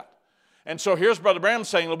honored that. And so here's Brother Branham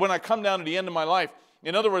saying, when I come down to the end of my life,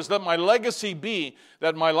 in other words, let my legacy be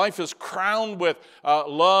that my life is crowned with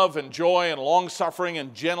love and joy and long-suffering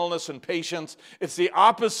and gentleness and patience. It's the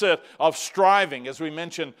opposite of striving, as we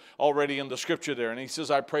mentioned already in the scripture there. And he says,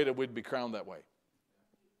 I pray that we'd be crowned that way.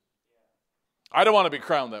 I don't want to be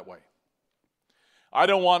crowned that way. I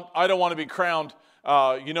don't want to be crowned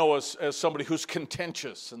as somebody who's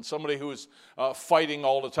contentious and somebody who's fighting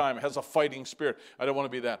all the time, has a fighting spirit. I don't want to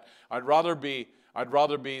be that. I'd rather be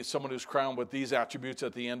someone who's crowned with these attributes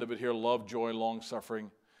at the end of it here: love, joy,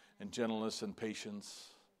 long-suffering, and gentleness and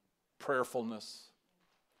patience, prayerfulness.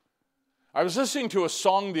 I was listening to a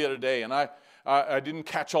song the other day, and I didn't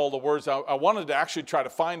catch all the words. I wanted to actually try to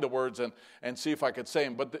find the words and see if I could say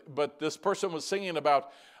them. But this person was singing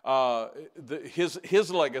about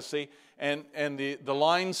his legacy, and the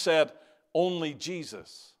line said, "Only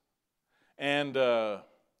Jesus." And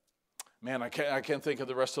man, I can't think of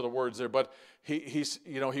the rest of the words there. But he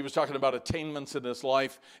was talking about attainments in his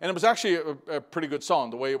life, and it was actually a pretty good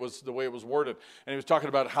song the way it was worded. And he was talking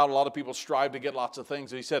about how a lot of people strive to get lots of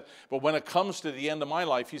things. And he said, but when it comes to the end of my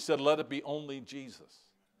life, he said, let it be only Jesus.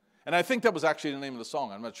 And I think that was actually the name of the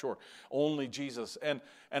song. I'm not sure. Only Jesus. And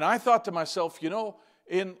I thought to myself,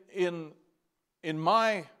 in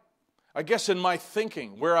my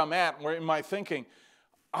thinking, where I'm at, in my thinking,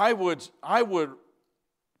 I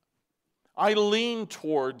lean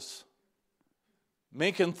towards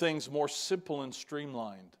making things more simple and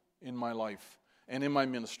streamlined in my life and in my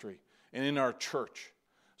ministry and in our church,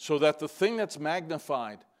 so that the thing that's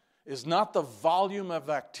magnified is not the volume of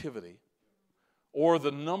activity or the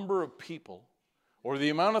number of people or the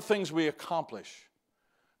amount of things we accomplish,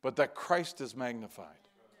 but that Christ is magnified.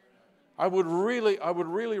 I would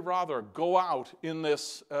really rather go out in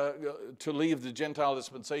this, to leave the Gentile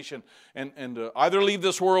dispensation and either leave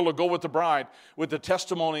this world or go with the bride with the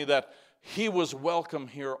testimony that he was welcome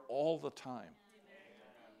here all the time.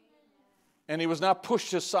 And he was not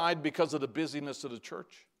pushed aside because of the busyness of the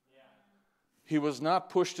church. He was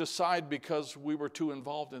not pushed aside because we were too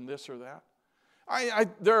involved in this or that.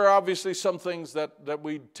 There are obviously some things that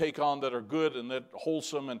we take on that are good and that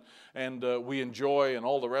wholesome and we enjoy and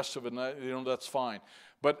all the rest of it. And, that's fine.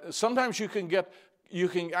 But sometimes you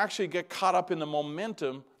can actually get caught up in the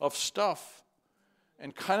momentum of stuff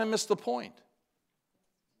and kind of miss the point.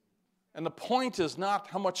 And the point is not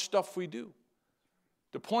how much stuff we do.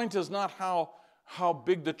 The point is not how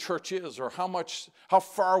big the church is or how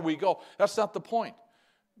far we go. That's not the point.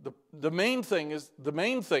 The main thing is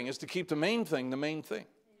to keep the main thing the main thing.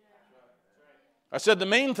 I said the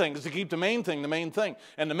main thing is to keep the main thing the main thing.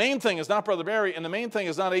 And the main thing is not Brother Barry, and the main thing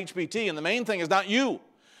is not HBT, and the main thing is not you,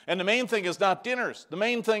 and the main thing is not dinners. The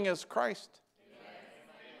main thing is Christ.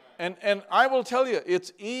 And I will tell you,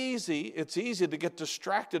 it's easy to get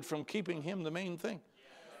distracted from keeping him the main thing.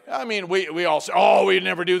 I mean, we all say, oh, we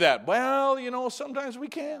never do that. Well, sometimes we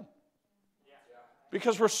can.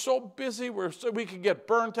 Because we're so busy, we can get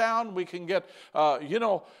burnt out, we can get,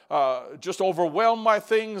 just overwhelmed by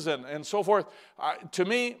things and so forth. To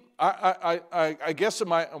me, I guess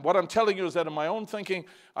what I'm telling you is that in my own thinking,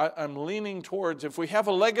 I'm leaning towards, if we have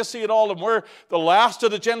a legacy at all and we're the last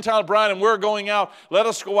of the Gentile bride and we're going out, let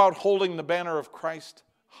us go out holding the banner of Christ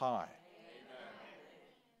high.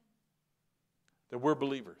 That we're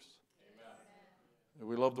believers. That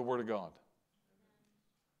we love the Word of God.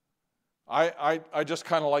 I just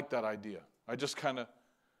kind of like that idea. I just kind of...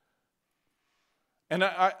 And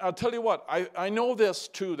I'll tell you what, I know this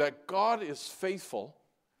too, that God is faithful.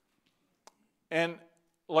 And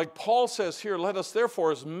like Paul says here, let us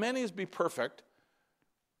therefore as many as be perfect.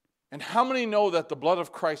 And how many know that the blood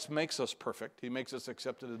of Christ makes us perfect? He makes us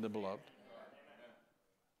accepted in the beloved.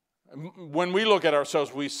 When we look at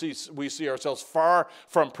ourselves, we see ourselves far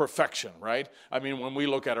from perfection, right? I mean, when we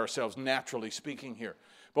look at ourselves, naturally speaking here.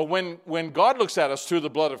 But when God looks at us through the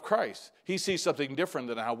blood of Christ, he sees something different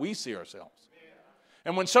than how we see ourselves.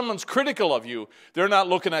 And when someone's critical of you, they're not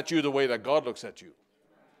looking at you the way that God looks at you,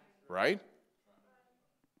 right?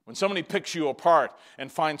 When somebody picks you apart and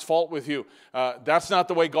finds fault with you, that's not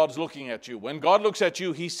the way God's looking at you. When God looks at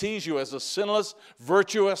you, he sees you as a sinless,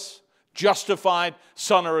 virtuous, justified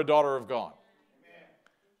son or a daughter of God.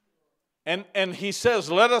 And he says,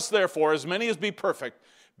 let us therefore, as many as be perfect,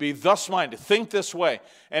 be thus minded, think this way.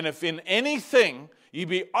 And if in anything ye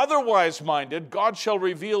be otherwise minded, God shall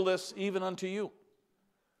reveal this even unto you.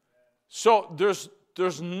 So there's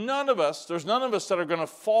none of us that are going to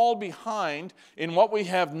fall behind in what we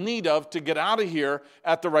have need of to get out of here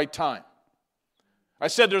at the right time. I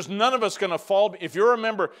said there's none of us going to fall. If you're a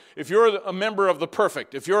member of the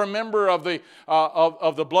perfect, if you're a member of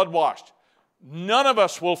the blood washed, none of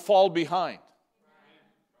us will fall behind.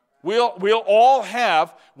 We'll all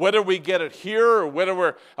have, whether we get it here or whether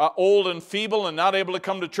we're old and feeble and not able to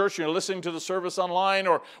come to church and you're listening to the service online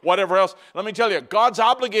or whatever else. Let me tell you, God's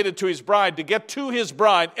obligated to his bride to get to his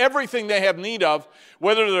bride everything they have need of,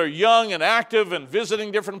 whether they're young and active and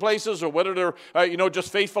visiting different places or whether they're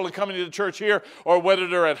just faithful and coming to the church here or whether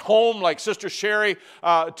they're at home like Sister Sherry.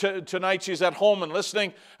 Tonight she's at home and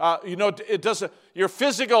listening. It doesn't. Your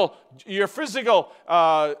physical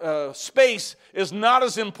space is not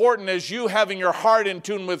as important as you having your heart in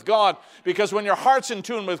tune with God, because when your heart's in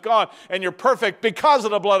tune with God and you're perfect because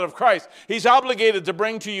of the blood of Christ, he's obligated to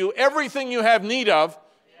bring to you everything you have need of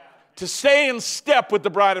to stay in step with the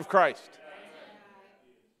bride of Christ.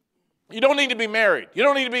 You don't need to be married. You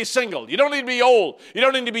don't need to be single. You don't need to be old. You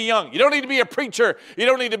don't need to be young. You don't need to be a preacher. You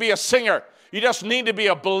don't need to be a singer. You just need to be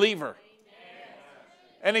a believer.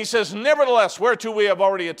 And he says, nevertheless, whereto we have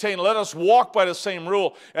already attained, let us walk by the same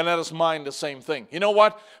rule and let us mind the same thing. You know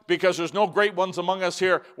what? Because there's no great ones among us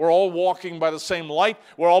here. We're all walking by the same light.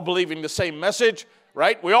 We're all believing the same message,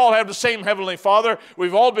 right? We all have the same Heavenly Father.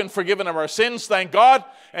 We've all been forgiven of our sins, thank God.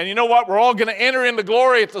 And you know what? We're all going to enter into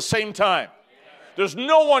glory at the same time. There's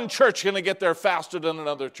no one church going to get there faster than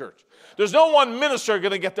another church. There's no one minister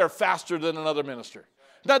going to get there faster than another minister.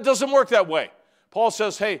 That doesn't work that way. Paul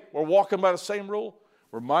says, hey, we're walking by the same rule.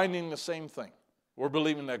 We're minding the same thing. We're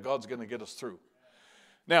believing that God's going to get us through.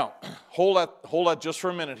 Now, hold that just for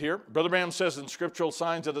a minute here. Brother Branham says in Scriptural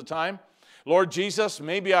Signs of the Time, Lord Jesus,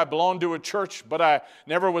 maybe I belong to a church, but I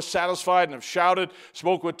never was satisfied and have shouted,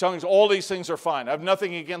 spoke with tongues. All these things are fine. I have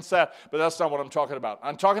nothing against that, but that's not what I'm talking about.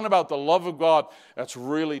 I'm talking about the love of God that's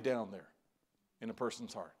really down there in a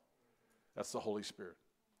person's heart. That's the Holy Spirit.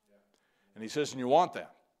 And he says, and you want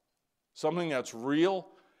that. Something that's real,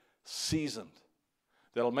 seasoned.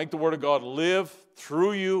 That'll make the Word of God live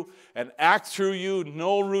through you and act through you.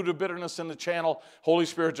 No root of bitterness in the channel. Holy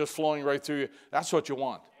Spirit just flowing right through you. That's what you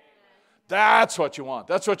want. That's what you want.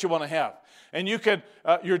 That's what you want to have. And you can,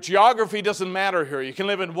 your geography doesn't matter here. You can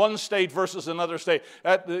live in one state versus another state.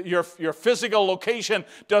 Your physical location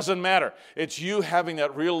doesn't matter. It's you having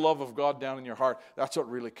that real love of God down in your heart. That's what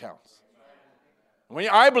really counts.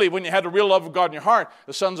 I believe when you have the real love of God in your heart,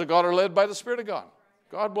 the sons of God are led by the Spirit of God.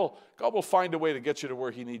 God will find a way to get you to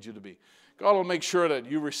where He needs you to be. God will make sure that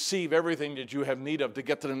you receive everything that you have need of to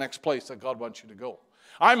get to the next place that God wants you to go.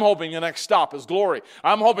 I'm hoping the next stop is glory.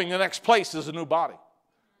 I'm hoping the next place is a new body.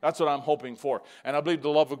 That's what I'm hoping for. And I believe the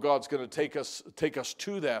love of God's going to take us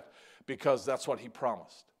to that because that's what He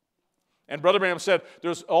promised. And Brother Branham said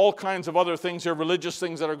there's all kinds of other things here, religious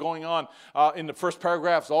things that are going on in the first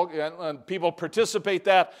paragraphs. And people participate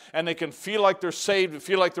that, and they can feel like they're saved,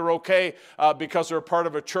 feel like they're okay because they're a part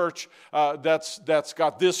of a church that's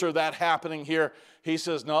got this or that happening here. He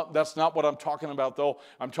says, no, that's not what I'm talking about, though.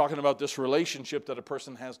 I'm talking about this relationship that a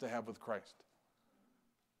person has to have with Christ.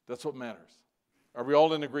 That's what matters. Are we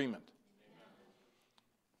all in agreement?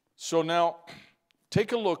 So now,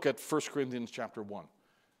 take a look at 1 Corinthians chapter 1.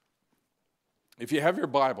 If you have your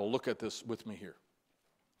Bible, look at this with me here.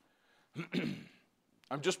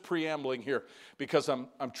 I'm just preambling here because I'm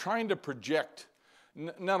trying to project,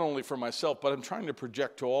 not only for myself, but I'm trying to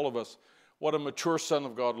project to all of us what a mature son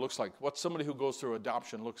of God looks like, what somebody who goes through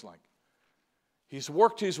adoption looks like. He's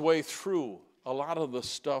worked his way through a lot of the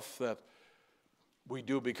stuff that we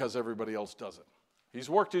do because everybody else does it. He's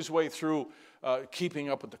worked his way through keeping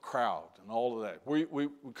up with the crowd and all of that. We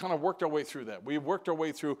kind of worked our way through that. We worked our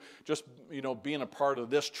way through just, being a part of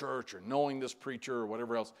this church or knowing this preacher or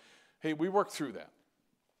whatever else. Hey, we worked through that.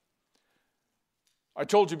 I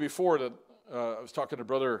told you before that I was talking to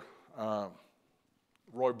Brother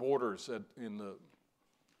Roy Borders in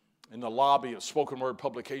the lobby of Spoken Word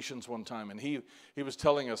Publications one time, and he was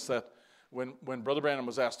telling us that when Brother Branham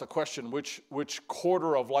was asked a question, which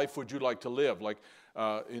quarter of life would you like to live? Like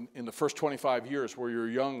in the first 25 years where you're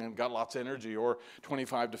young and got lots of energy, or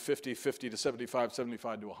 25 to 50, 50 to 75,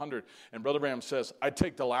 75 to 100. And Brother Branham says, I'd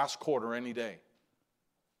take the last quarter any day.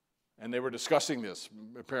 And they were discussing this,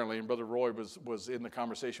 apparently, and Brother Roy was in the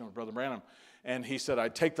conversation with Brother Branham. And he said,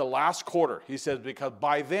 I'd take the last quarter. He said, because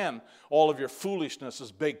by then, all of your foolishness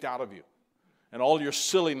is baked out of you. And all your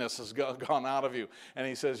silliness has gone out of you. And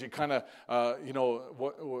he says, you kind of,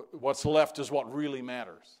 what's left is what really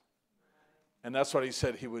matters. And that's what he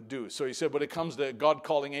said he would do. So he said, when it comes to God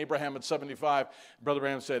calling Abraham at 75, Brother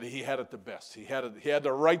Branham said he had it the best. He had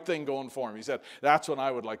the right thing going for him. He said, that's when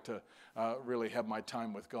I would like to really have my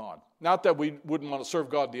time with God. Not that we wouldn't want to serve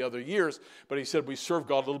God the other years, but he said we serve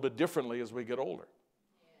God a little bit differently as we get older.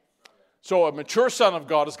 So a mature son of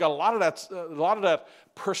God has got a lot of that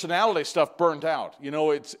personality stuff burnt out.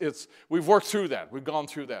 We've worked through that. We've gone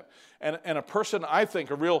through that. And a person, I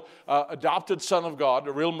think, a real adopted son of God,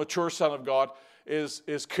 a real mature son of God,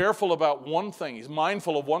 is careful about one thing. He's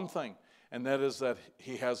mindful of one thing, and that is that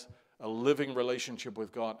he has a living relationship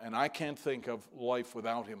with God. And I can't think of life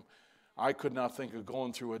without Him. I could not think of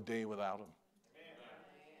going through a day without Him.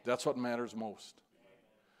 That's what matters most.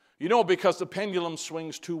 Because the pendulum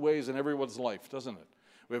swings two ways in everyone's life, doesn't it?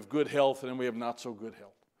 We have good health, and then we have not so good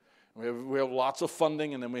health. We have lots of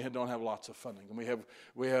funding, and then we don't have lots of funding. And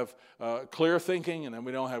we have clear thinking, and then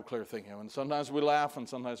we don't have clear thinking. And sometimes we laugh, and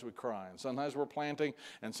sometimes we cry. And sometimes we're planting,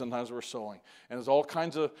 and sometimes we're sowing. And there's all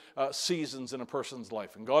kinds of seasons in a person's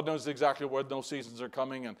life. And God knows exactly where those seasons are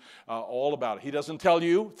coming and all about it. He doesn't tell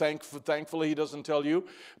you. Thankfully, He doesn't tell you.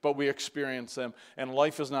 But we experience them. And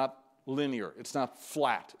life is not linear. It's not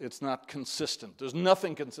flat. It's not consistent. There's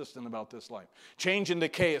nothing consistent about this life. Change and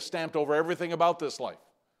decay is stamped over everything about this life.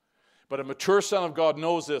 But a mature son of God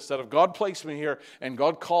knows this, that if God placed me here and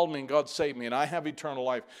God called me and God saved me and I have eternal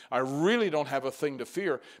life, I really don't have a thing to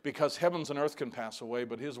fear because heavens and earth can pass away,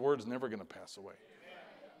 but His word's never going to pass away.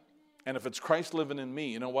 And if it's Christ living in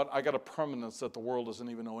me, you know what? I got a permanence that the world doesn't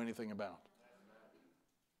even know anything about.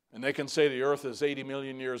 And they can say the earth is 80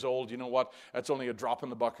 million years old. You know what? That's only a drop in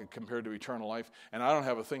the bucket compared to eternal life. And I don't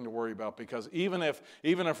have a thing to worry about because even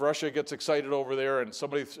if Russia gets excited over there and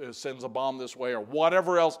somebody sends a bomb this way or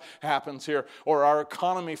whatever else happens here or our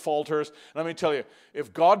economy falters, let me tell you,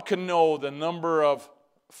 if God can know the number of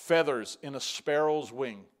feathers in a sparrow's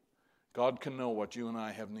wing, God can know what you and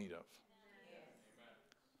I have need of.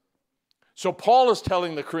 So Paul is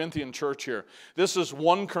telling the Corinthian church here, this is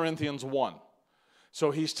 1 Corinthians 1. So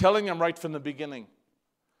he's telling them right from the beginning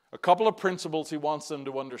a couple of principles he wants them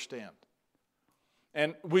to understand.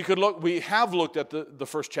 And we have looked at the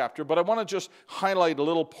first chapter, but I want to just highlight a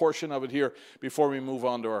little portion of it here before we move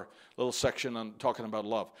on to our little section on talking about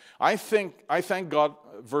love. I thank God,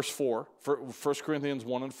 verse 4, 1 Corinthians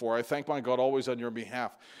 1 and 4, I thank my God always on your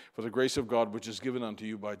behalf for the grace of God which is given unto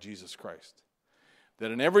you by Jesus Christ,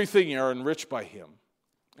 that in everything you are enriched by him,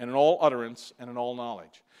 and in all utterance and in all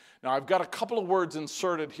knowledge. Now, I've got a couple of words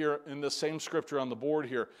inserted here in the same scripture on the board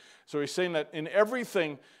here. So he's saying that in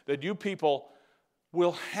everything that you people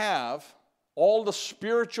will have all the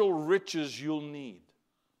spiritual riches you'll need.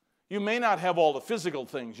 You may not have all the physical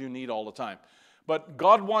things you need all the time, but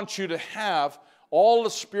God wants you to have all the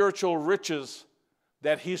spiritual riches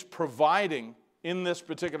that he's providing in this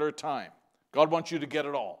particular time. God wants you to get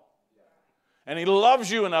it all. And he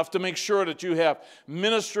loves you enough to make sure that you have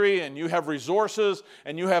ministry and you have resources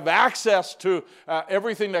and you have access to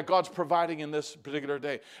everything that God's providing in this particular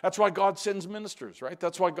day. That's why God sends ministers, right?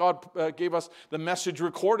 That's why God gave us the message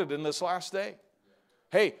recorded in this last day.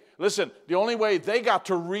 Hey, listen, the only way they got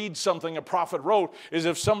to read something a prophet wrote is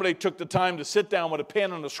if somebody took the time to sit down with a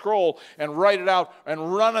pen and a scroll and write it out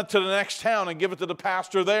and run it to the next town and give it to the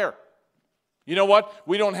pastor there. You know what?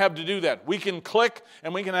 We don't have to do that. We can click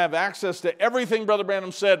and we can have access to everything Brother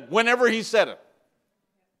Branham said whenever he said it.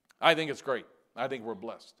 I think it's great. I think we're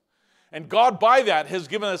blessed. And God, by that, has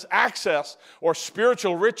given us access or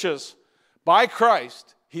spiritual riches by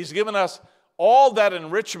Christ. He's given us all that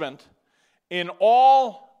enrichment in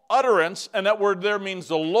all utterance, and that word there means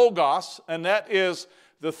the logos, and that is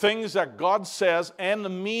the things that God says and the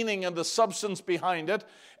meaning and the substance behind it,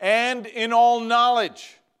 and in all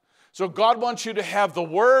knowledge. So God wants you to have the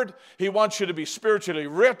Word, he wants you to be spiritually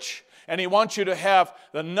rich, and he wants you to have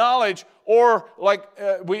the knowledge, or like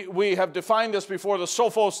we have defined this before, the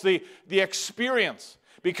sophos, the experience,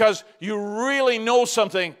 because you really know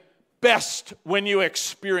something best when you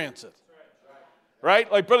experience it.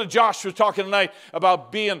 Right? Like Brother Josh was talking tonight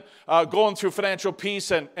about going through financial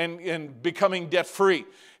peace and becoming debt-free.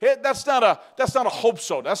 That's not a hope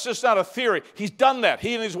so. That's just not a theory. He's done that.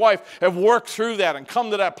 He and his wife have worked through that and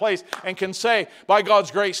come to that place and can say, by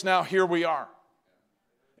God's grace, now here we are.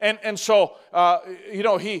 And so,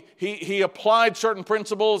 he applied certain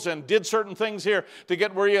principles and did certain things here to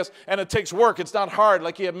get where he is. And it takes work. It's not hard,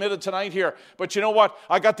 like he admitted tonight here. But you know what?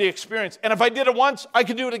 I got the experience. And if I did it once, I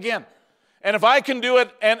can do it again. And if I can do it,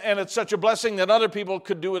 and it's such a blessing that other people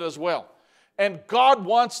could do it as well. And God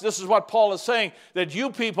wants, this is what Paul is saying, that you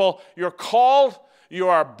people, you're called, you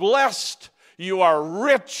are blessed, you are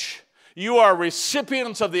rich, you are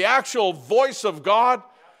recipients of the actual voice of God.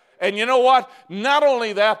 And you know what? Not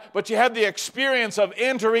only that, but you have the experience of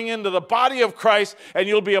entering into the body of Christ, and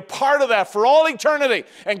you'll be a part of that for all eternity.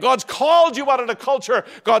 And God's called you out of the culture.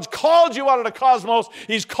 God's called you out of the cosmos.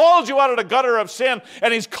 He's called you out of the gutter of sin,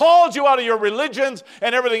 and he's called you out of your religions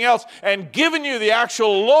and everything else, and given you the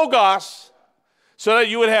actual logos so that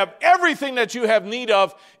you would have everything that you have need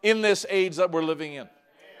of in this age that we're living in.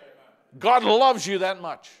 God loves you that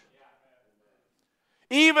much.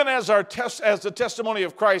 Even as the testimony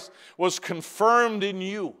of Christ was confirmed in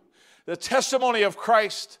you. The testimony of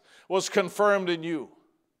Christ was confirmed in you.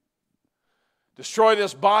 Destroy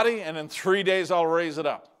this body, and in 3 days I'll raise it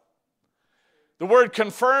up. The word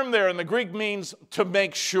confirm there in the Greek means to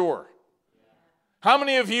make sure. How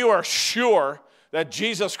many of you are sure that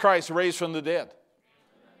Jesus Christ raised from the dead?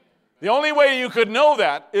 The only way you could know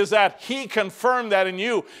that is that he confirmed that in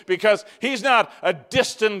you, because he's not a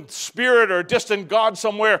distant spirit or a distant God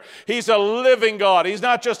somewhere. He's a living God. He's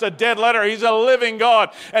not just a dead letter. He's a living God,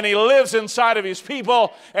 and he lives inside of his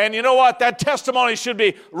people. And you know what? That testimony should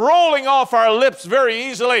be rolling off our lips very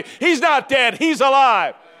easily. He's not dead. He's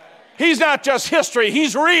alive. He's not just history.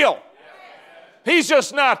 He's real. He's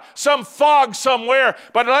just not some fog somewhere.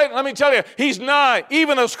 But let me tell you, he's nigh,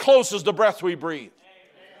 even as close as the breath we breathe.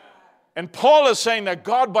 And Paul is saying that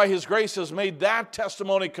God, by his grace, has made that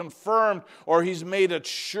testimony confirmed, or he's made it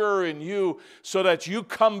sure in you, so that you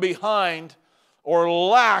come behind or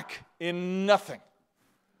lack in nothing.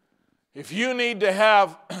 If you need to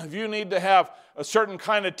have a certain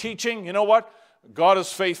kind of teaching, you know what? God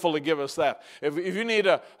is faithful to give us that. If you need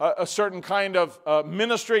a certain kind of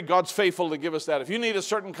ministry, God's faithful to give us that. If you need a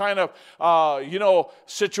certain kind of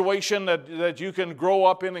situation that you can grow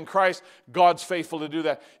up in Christ, God's faithful to do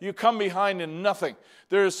that. You come behind in nothing.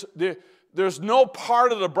 There's no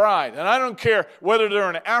part of the bride, and I don't care whether they're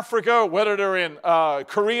in Africa, whether they're in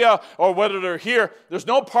Korea, or whether they're here. There's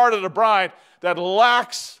no part of the bride that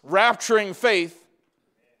lacks rapturing faith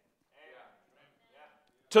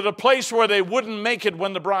to the place where they wouldn't make it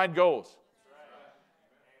when the bride goes.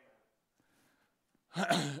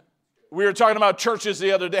 we were talking about churches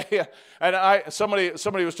the other day, and somebody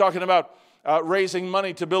was talking about raising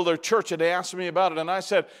money to build their church, and they asked me about it, and I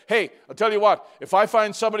said, hey, I'll tell you what, if I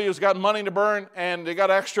find somebody who's got money to burn and they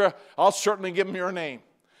got extra, I'll certainly give them your name.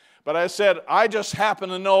 But I said, I just happen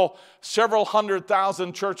to know several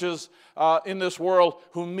 100,000 churches in this world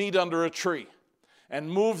who meet under a tree and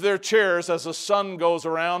move their chairs as the sun goes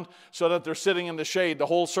around so that they're sitting in the shade the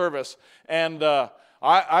whole service. And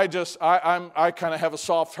I kind of have a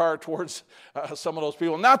soft heart towards some of those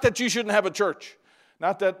people. Not that you shouldn't have a church.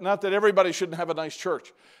 Not that everybody shouldn't have a nice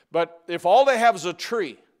church. But if all they have is a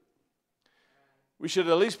tree, we should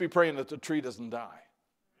at least be praying that the tree doesn't die.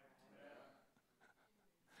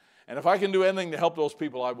 And if I can do anything to help those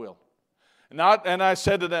people, I will. And I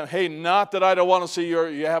said to them, hey, not that I don't want to see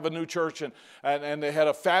you have a new church. And they had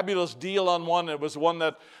a fabulous deal on one. It was one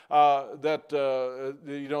that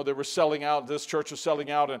they were selling out. This church was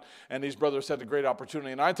selling out, and these brothers had a great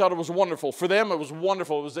opportunity. And I thought it was wonderful. For them, it was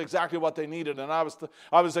wonderful. It was exactly what they needed. And I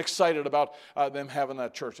was excited about them having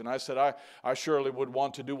that church. And I said, I surely would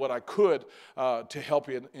want to do what I could to help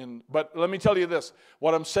you. But let me tell you this.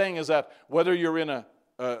 What I'm saying is that whether you're in a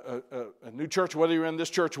new church, whether you're in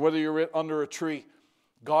this church, whether you're under a tree,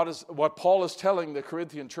 what Paul is telling the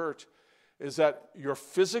Corinthian church is that your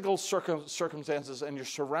physical circumstances and your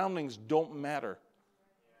surroundings don't matter.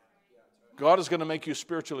 God is going to make you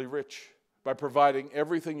spiritually rich by providing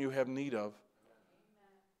everything you have need of,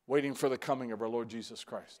 waiting for the coming of our Lord Jesus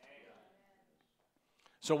Christ.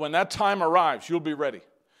 So when that time arrives, you'll be ready.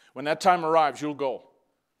 When that time arrives, you'll go.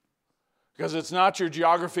 Because it's not your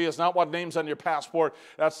geography, it's not what name's on your passport.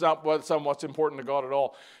 That's not what's important to God at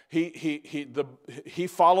all. He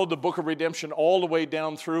followed the book of redemption all the way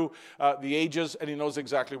down through the ages, and he knows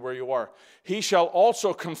exactly where you are. He shall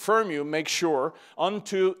also confirm you, make sure,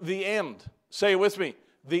 unto the end. Say it with me,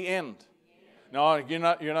 the end. No, you're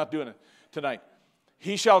not doing it tonight.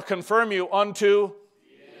 He shall confirm you unto the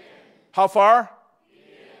end. How far? The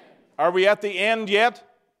end. Are we at the end yet?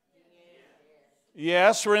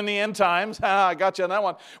 Yes, we're in the end times. I got you on that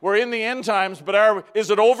one. We're in the end times, but is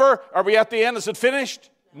it over? Are we at the end? Is it finished?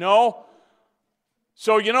 No.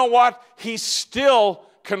 So you know what? He's still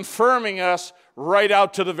confirming us right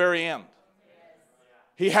out to the very end.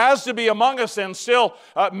 He has to be among us and still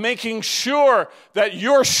making sure that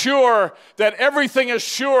you're sure that everything is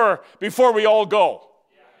sure before we all go.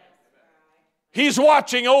 He's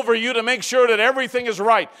watching over you to make sure that everything is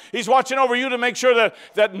right. He's watching over you to make sure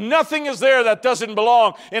that nothing is there that doesn't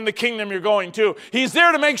belong in the kingdom you're going to. He's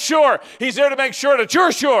there to make sure. He's there to make sure that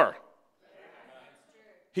you're sure.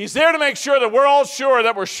 He's there to make sure that we're all sure,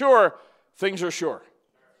 that we're sure things are sure.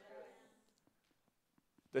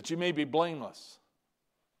 That you may be blameless.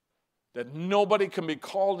 That nobody can be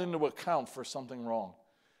called into account for something wrong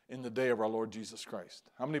in the day of our Lord Jesus Christ.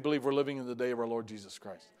 How many believe we're living in the day of our Lord Jesus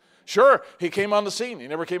Christ? Sure, he came on the scene. He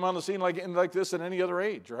never came on the scene like this in any other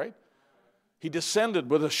age, right? He descended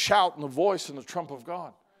with a shout and a voice and the trump of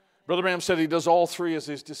God. Brother Branham said he does all three as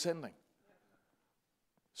he's descending.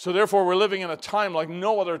 So therefore, we're living in a time like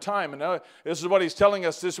no other time. And this is what he's telling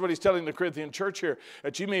us. This is what he's telling the Corinthian church here.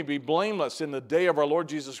 That you may be blameless in the day of our Lord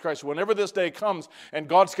Jesus Christ. Whenever this day comes and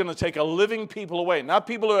God's going to take a living people away. Not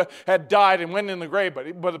people who had died and went in the grave.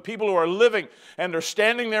 But the people who are living and they're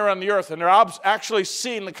standing there on the earth. And they're actually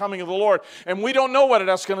seeing the coming of the Lord. And we don't know whether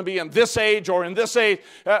that's going to be in this age or in this age.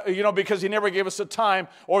 Because he never gave us a time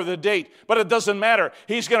or the date. But it doesn't matter.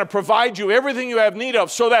 He's going to provide you everything you have need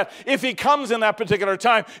of. So that if he comes in that particular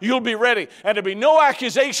time, you'll be ready. And there'll be no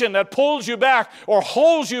accusation that pulls you back or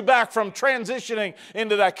holds you back from transitioning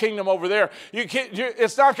into that kingdom over there.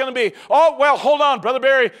 It's not going to be, oh, well, hold on, Brother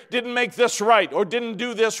Barry didn't make this right or didn't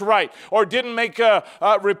do this right or didn't make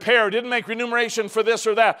repair, didn't make remuneration for this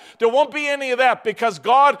or that. There won't be any of that because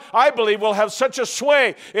God, I believe, will have such a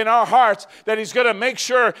sway in our hearts that he's going to make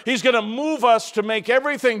sure he's going to move us to make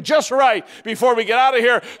everything just right before we get out of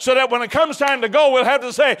here so that when it comes time to go, we'll have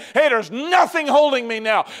to say, hey, there's nothing holding me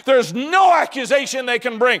now. There's no accusation they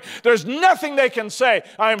can bring. There's nothing they can say.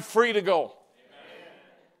 I am free to go. Amen.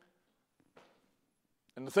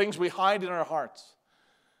 And the things we hide in our hearts,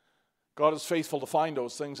 God is faithful to find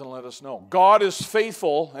those things and let us know. God is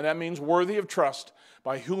faithful, and that means worthy of trust,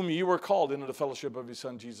 by whom you were called into the fellowship of his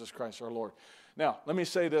Son, Jesus Christ our Lord. Now, let me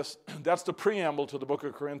say this. That's the preamble to the book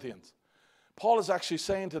of Corinthians. Paul is actually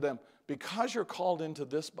saying to them, because you're called into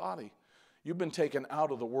this body, you've been taken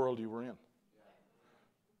out of the world you were in.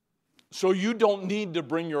 So you don't need to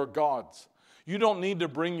bring your gods. You don't need to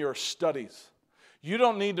bring your studies. You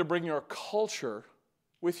don't need to bring your culture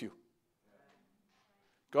with you.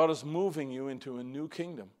 God is moving you into a new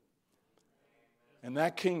kingdom. And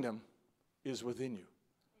that kingdom is within you.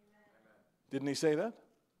 Didn't he say that?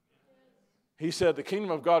 He said, the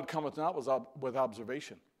kingdom of God cometh not with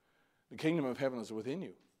observation. The kingdom of heaven is within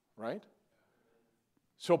you, right?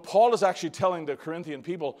 So Paul is actually telling the Corinthian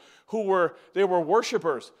people they were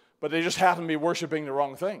worshipers, but they just happened to be worshiping the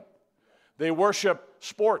wrong thing. They worship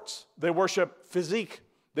sports. They worship physique.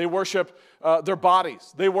 They worship their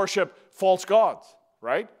bodies. They worship false gods,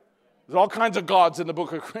 right? There's all kinds of gods in the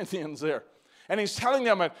book of Corinthians there. And he's telling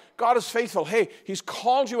them that God is faithful. Hey, he's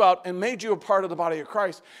called you out and made you a part of the body of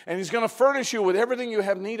Christ. And he's going to furnish you with everything you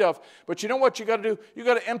have need of. But you know what you got to do? You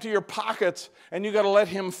got to empty your pockets and you got to let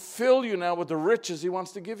him fill you now with the riches he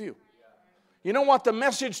wants to give you. You know what? The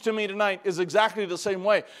message to me tonight is exactly the same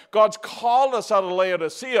way. God's called us out of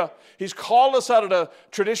Laodicea. He's called us out of the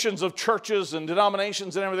traditions of churches and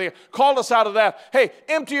denominations and everything. Called us out of that. Hey,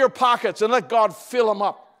 empty your pockets and let God fill them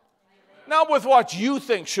up. Not with what you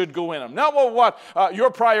think should go in them. Not with what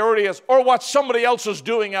your priority is or what somebody else is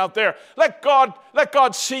doing out there. Let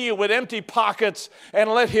God see you with empty pockets and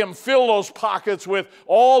let him fill those pockets with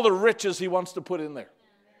all the riches he wants to put in there.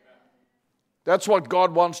 That's what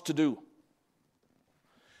God wants to do.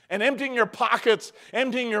 And emptying your pockets,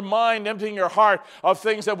 emptying your mind, emptying your heart of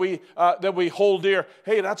things that we hold dear.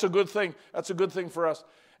 Hey, that's a good thing. That's a good thing for us.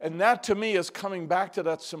 And that to me is coming back to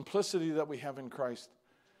that simplicity that we have in Christ.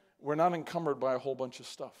 We're not encumbered by a whole bunch of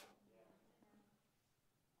stuff.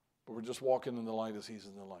 But we're just walking in the light as he's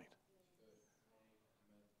in the light.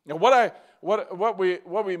 Now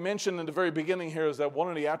what we mentioned in the very beginning here is that one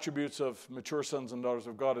of the attributes of mature sons and daughters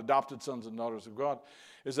of God, adopted sons and daughters of God,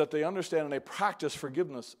 is that they understand and they practice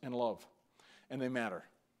forgiveness and love. And they matter.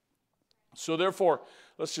 So therefore,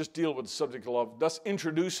 let's just deal with the subject of love. Let's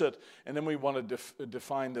introduce it, and then we want to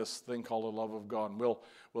define this thing called the love of God. And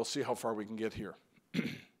we'll see how far we can get here.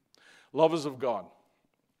 Love is of God.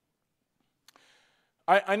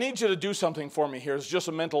 I need you to do something for me here. It's just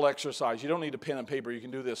a mental exercise. You don't need a pen and paper. You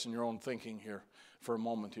can do this in your own thinking here for a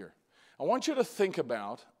moment here. I want you to think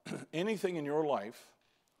about anything in your life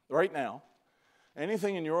right now,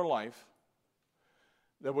 anything in your life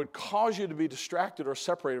that would cause you to be distracted or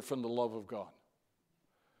separated from the love of God.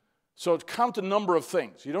 So count the number of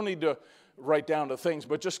things. You don't need to write down the things,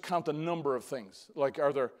 but just count the number of things. Like,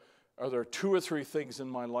 are there 2 or 3 things in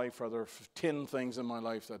my life? Are there 10 things in my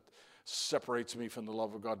life that separates me from the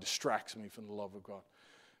love of God, distracts me from the love of God?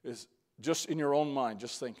 Is just in your own mind,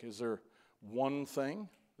 just think, is there one thing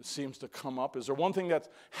that seems to come up? Is there one thing that's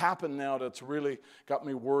happened now that's really got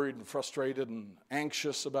me worried and frustrated and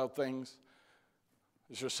anxious about things?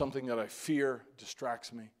 Is there something that I fear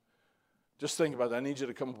distracts me? Just think about that. I need you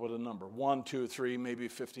to come up with a number. 1, 2, 3, maybe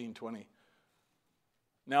 15, 20.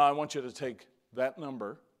 Now I want you to take that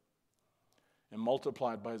number and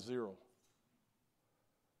multiply it by 0.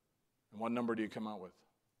 And what number do you come out with?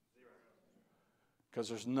 0. Because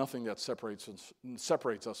there's nothing that separates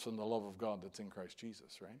us from the love of God that's in Christ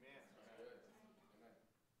Jesus, right? Amen.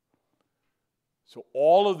 So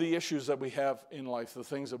all of the issues that we have in life, the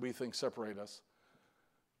things that we think separate us,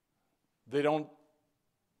 they don't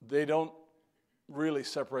really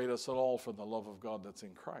separate us at all from the love of God that's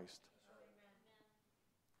in Christ.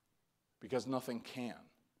 Because nothing can.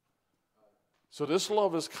 So this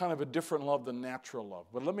love is kind of a different love than natural love.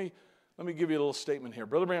 But let me give you a little statement here.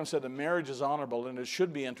 Brother Branham said that marriage is honorable and it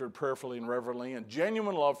should be entered prayerfully and reverently, and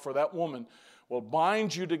genuine love for that woman will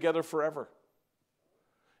bind you together forever.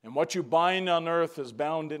 And what you bind on earth is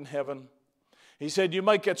bound in heaven. He said you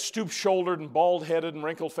might get stoop-shouldered and bald-headed and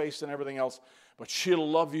wrinkle-faced and everything else, but she'll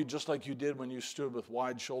love you just like you did when you stood with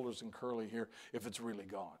wide shoulders and curly hair, if it's really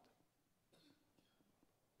God.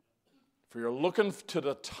 For you're looking to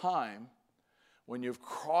the time when you've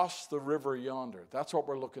crossed the river yonder. That's what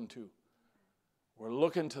we're looking to. We're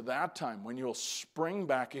looking to that time when you'll spring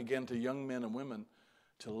back again to young men and women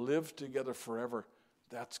to live together forever.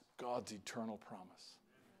 That's God's eternal promise.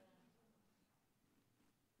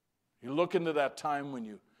 You look into that time when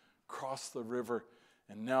you cross the river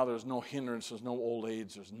and now there's no hindrance, there's no old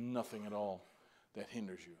age, there's nothing at all that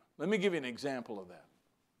hinders you. Let me give you an example of that.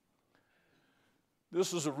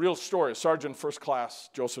 This is a real story. Sergeant First Class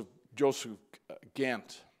Joseph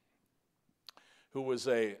Gant, who was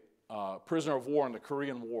a prisoner of war in the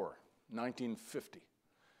Korean War, 1950.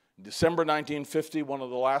 In December 1950, one of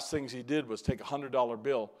the last things he did was take a $100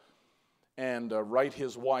 bill and write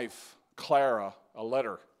his wife, Clara, a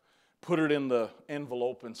letter, put it in the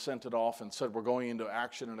envelope and sent it off and said, we're going into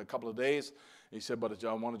action in a couple of days. He said, but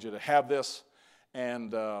I wanted you to have this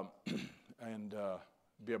and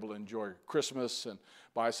be able to enjoy Christmas and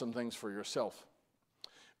buy some things for yourself.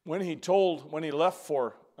 When he left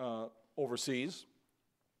for overseas,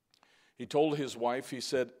 he told his wife, he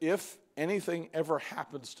said, if anything ever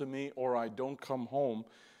happens to me or I don't come home,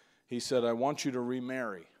 he said, I want you to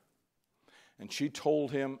remarry. And she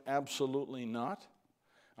told him, absolutely not.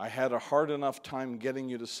 I had a hard enough time getting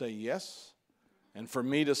you to say yes, and for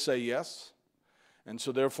me to say yes. And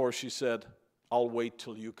so therefore she said, I'll wait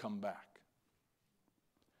till you come back.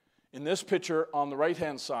 In this picture on the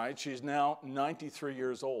right-hand side, she's now 93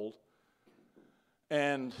 years old.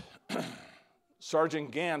 And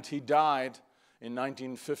Sergeant Gant, he died in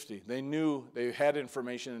 1950. They had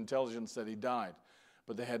information, intelligence that he died,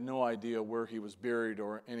 but they had no idea where he was buried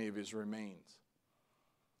or any of his remains.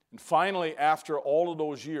 And finally, after all of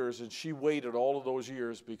those years, and she waited all of those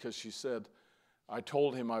years because she said, I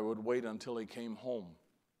told him I would wait until he came home.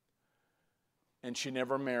 And she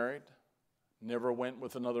never married, never went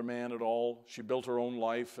with another man at all. She built her own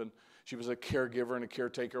life, and she was a caregiver and a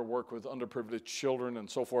caretaker, worked with underprivileged children and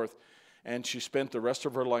so forth. And she spent the rest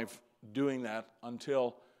of her life doing that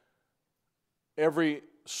until every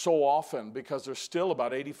so often, because there's still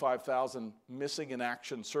about 85,000 missing in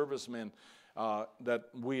action servicemen that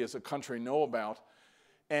we as a country know about.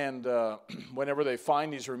 And whenever they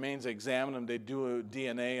find these remains, they examine them, they do a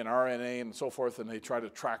DNA and RNA and so forth, and they try to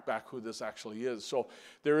track back who this actually is. So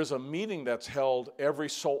there is a meeting that's held every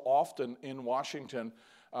so often in Washington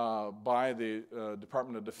by the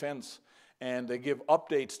Department of Defense, and they give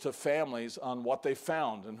updates to families on what they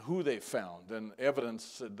found and who they found, and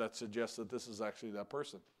evidence that suggests that this is actually that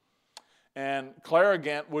person. And Clara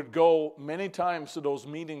Gant would go many times to those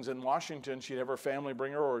meetings in Washington. She'd have her family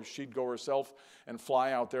bring her, or she'd go herself and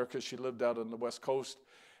fly out there because she lived out on the West Coast.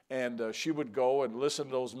 And she would go and listen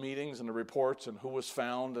to those meetings and the reports and who was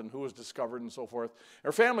found and who was discovered and so forth.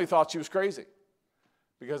 Her family thought she was crazy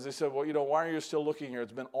because they said, well, why are you still looking here?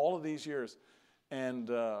 It's been all of these years, and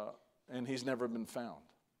he's never been found.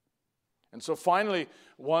 And so finally,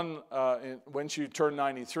 when she turned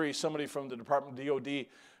 93, somebody from the Department of DOD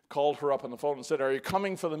called her up on the phone and said, are you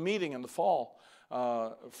coming for the meeting in the fall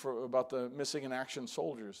about the missing in action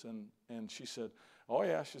soldiers? And she said, oh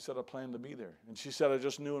yeah. She said, I plan to be there. And she said, I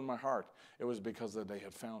just knew in my heart it was because that they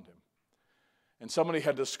had found him. And somebody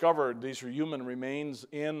had discovered these human remains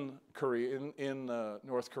in Korea, in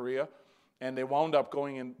North Korea, and they wound up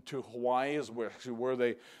going into Hawaii, is where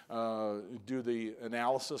they do the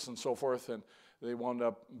analysis and so forth, and they wound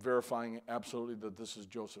up verifying absolutely that this is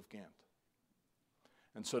Joseph Gant.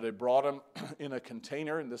 And so they brought him in a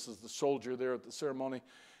container, and this is the soldier there at the ceremony,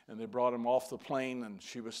 and they brought him off the plane, and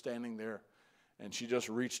she was standing there, and she just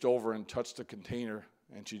reached over and touched the container,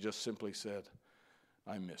 and she just simply said,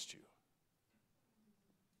 I missed you.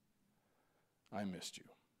 I missed you.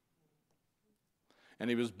 And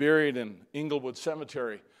he was buried in Inglewood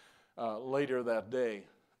Cemetery later that day,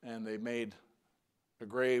 and they made a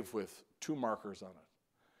grave with two markers on it,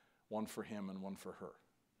 one for him and one for her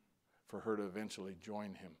to eventually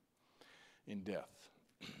join him in death.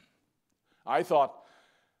 I thought,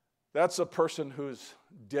 that's a person who's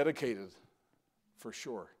dedicated, for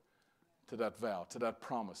sure, to that vow, to that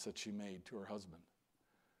promise that she made to her husband.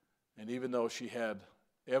 And even though she had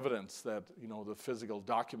evidence that, the physical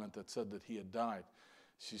document that said that he had died,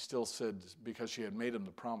 she still said, because she had made him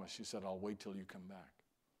the promise, she said, I'll wait till you come back.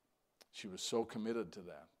 She was so committed to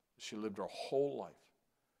that. She lived her whole life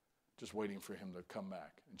just waiting for him to come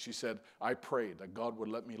back. And she said, I prayed that God would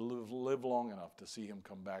let me live long enough to see him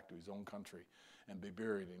come back to his own country and be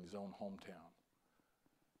buried in his own hometown.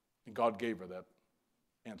 And God gave her that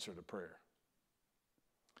answer to prayer.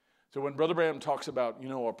 So when Brother Branham talks about,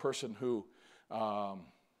 a person who,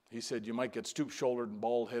 he said, you might get stoop-shouldered and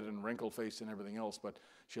bald-headed and wrinkle-faced and everything else, but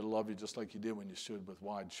she'll love you just like you did when you stood with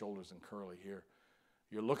wide shoulders and curly hair.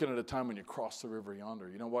 You're looking at a time when you crossed the river yonder.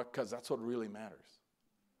 You know what? Because that's what really matters.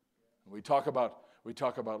 We talk about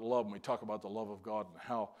love, and we talk about the love of God and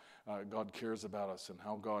how God cares about us and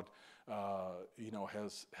how God,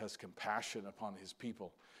 has compassion upon his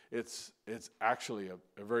people. It's actually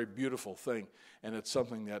a very beautiful thing, and it's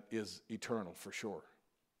something that is eternal for sure.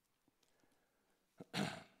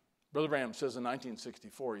 Brother Branham says in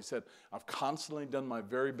 1964, he said, I've constantly done my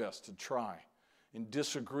very best to try in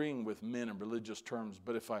disagreeing with men in religious terms,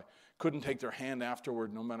 but if I couldn't take their hand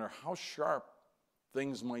afterward, no matter how sharp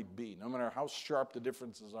things might be, no matter how sharp the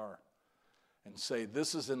differences are, and say,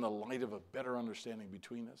 this is in the light of a better understanding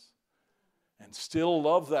between us, and still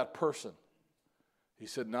love that person. He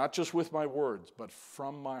said, not just with my words, but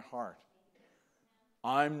from my heart.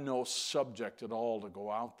 I'm no subject at all to go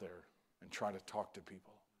out there and try to talk to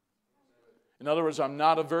people. In other words, I'm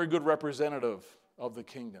not a very good representative of the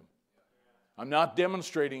kingdom. I'm not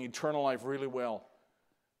demonstrating eternal life really well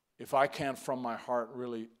if I can't from my heart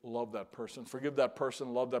really love that person, forgive that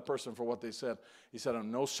person, love that person for what they said, he said,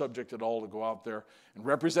 I'm no subject at all to go out there and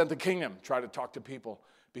represent the kingdom, try to talk to people,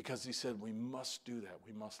 because he said we must do that.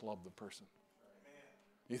 We must love the person. Amen.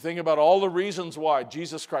 You think about all the reasons why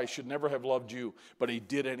Jesus Christ should never have loved you, but he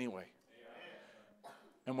did anyway. Amen.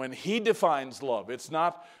 And when he defines love, it's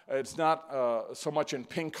not so much in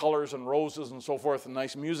pink colors and roses and so forth and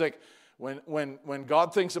nice music. When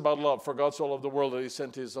God thinks about love, for God so loved the world that he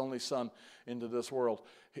sent his only son into this world,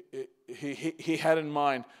 he had in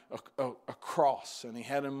mind a cross, and he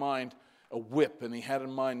had in mind a whip, and he had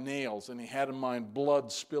in mind nails, and he had in mind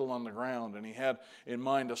blood spilled on the ground, and he had in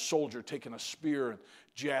mind a soldier taking a spear and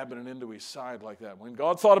jabbing it into his side like that. When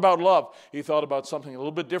God thought about love, he thought about something a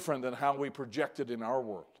little bit different than how we project it in our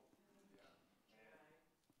world.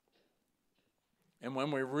 And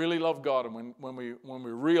when we really love God, and when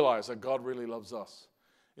we realize that God really loves us,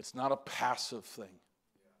 it's not a passive thing.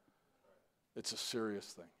 It's a serious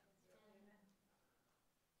thing.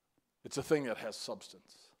 It's a thing that has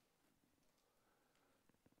substance.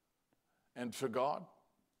 And for God,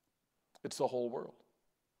 it's the whole world.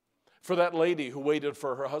 For that lady who waited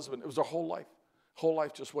for her husband, it was her whole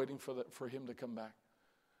life just waiting for him to come back.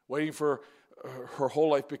 Waiting for her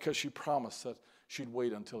whole life because she promised that she'd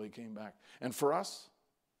wait until he came back. And for us,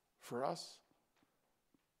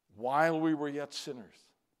 while we were yet sinners,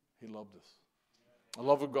 he loved us. The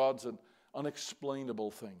love of God's an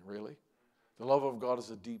unexplainable thing, really. The love of God is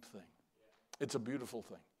a deep thing. It's a beautiful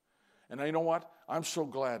thing. And you know what? I'm so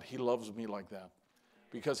glad he loves me like that,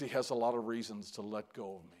 because he has a lot of reasons to let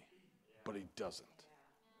go of me, but he doesn't.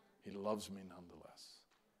 He loves me nonetheless.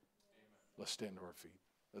 Let's stand to our feet.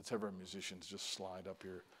 Let's have our musicians just slide up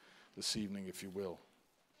here this evening, if you will.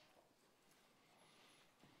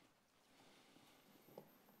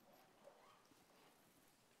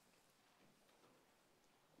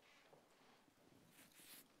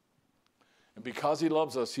 And because he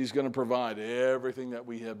loves us, he's going to provide everything that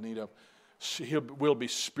we have need of. We'll be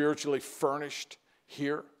spiritually furnished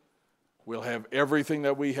here. We'll have everything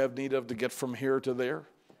that we have need of to get from here to there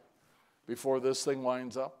before this thing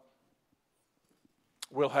winds up.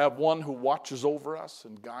 We'll have one who watches over us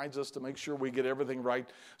and guides us to make sure we get everything right,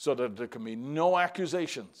 so that there can be no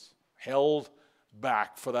accusations held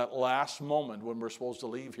back for that last moment when we're supposed to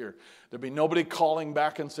leave here. There'll be nobody calling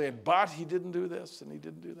back and saying, but he didn't do this and he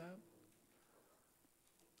didn't do that.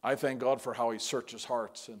 I thank God for how he searches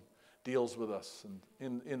hearts and deals with us,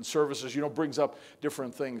 and in services, brings up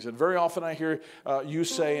different things. And very often I hear you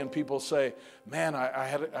say, and people say, man,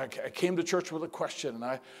 I came to church with a question, and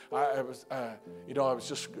I was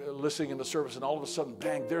just listening in the service, and all of a sudden,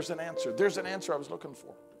 bang, there's an answer. There's an answer I was looking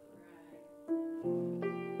for.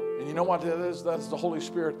 And you know what that is? That's the Holy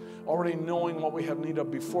Spirit already knowing what we have need of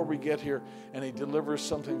before we get here, and he delivers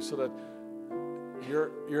something so that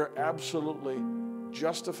you're absolutely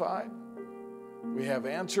justified. We have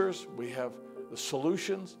answers. We have the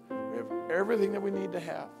solutions. We have everything that we need to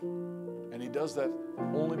have. And he does that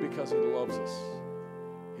only because he loves us.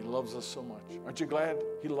 He loves us so much. Aren't you glad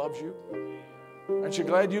he loves you? Aren't you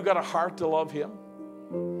glad you got a heart to love him?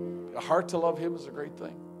 A heart to love him is a great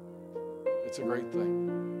thing. It's a great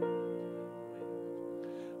thing.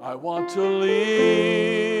 I want to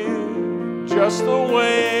live just the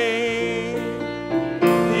way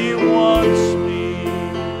he wants me.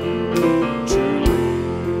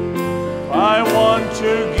 I want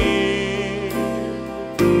to give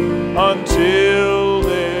until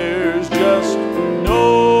there's just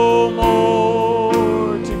no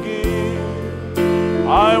more to give.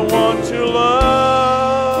 I want to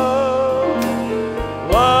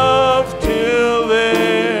love till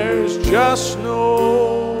there's just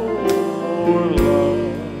no more love.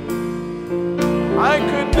 I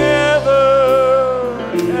could never,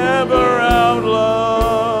 ever outlove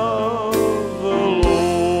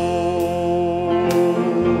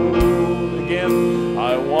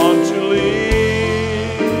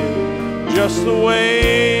just the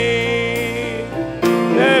way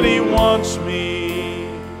that he wants me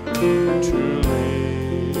to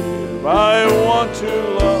live. I want to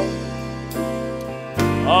love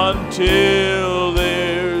until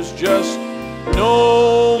there's just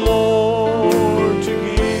no more to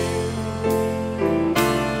give.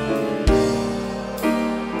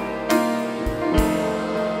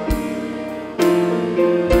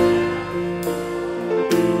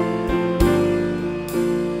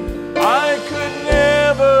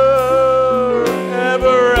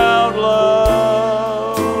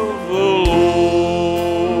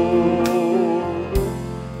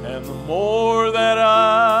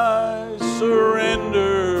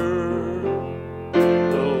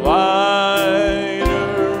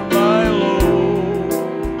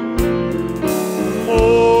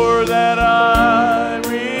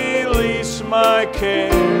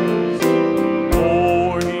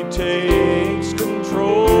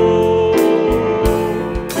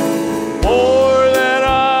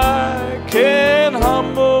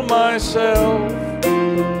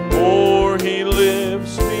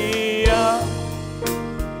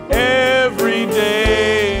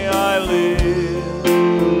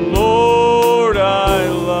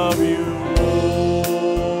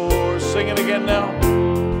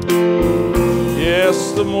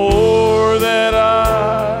 Yes, the more that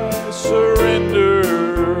I surrender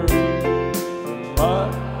my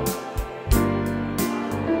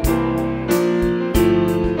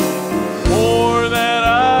more that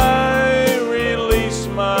I release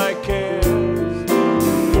my cares,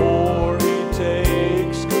 the more He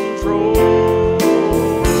takes control.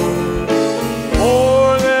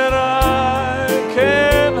 More that I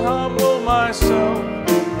can humble myself,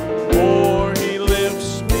 more He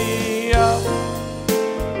lifts me up.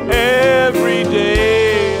 Every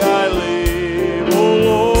day I live, oh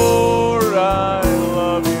Lord, I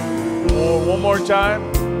love you. One more time.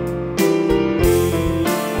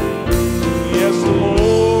 Yes, the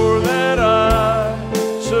more that I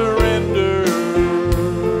surrender,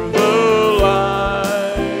 the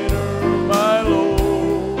lighter my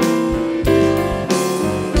load.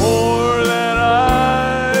 More that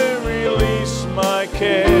I release my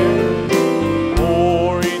care,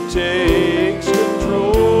 more He takes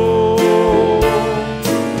control.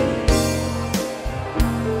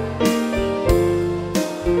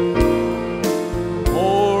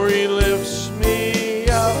 More He lifts me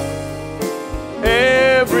up.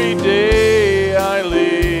 Every day I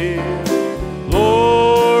live,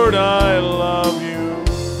 Lord, I love you.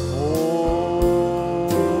 Oh,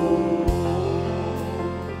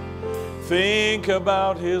 think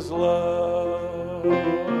about His love.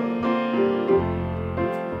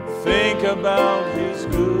 Think about His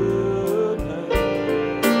goodness.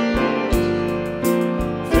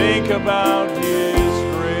 Think about His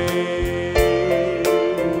grace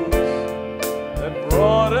that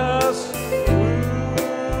brought us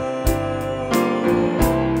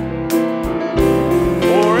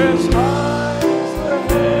for as high as the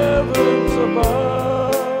heavens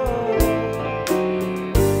above,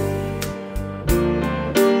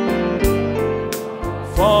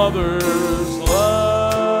 Father's love.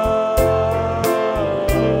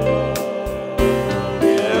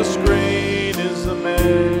 Yes, great is the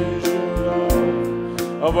measure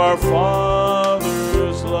of our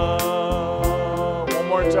Father's love. One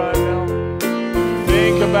more time now.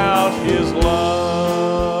 Think about His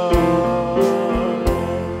love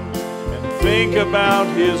and think about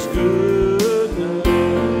His goodness.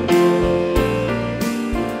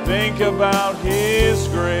 Think about His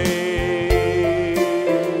grace.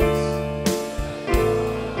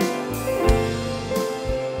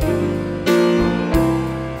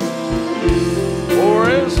 For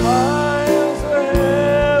as high as the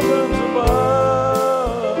heavens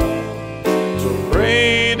above, so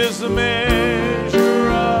great is the measure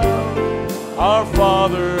of our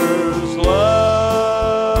Father's love.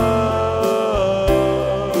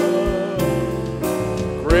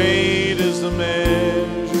 Great is the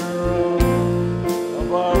measure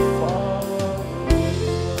of our Father's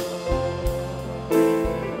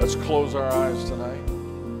love. Let's close our eyes tonight.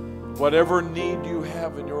 Whatever need you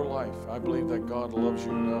have in your life, I believe that God loves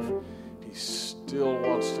you enough. He still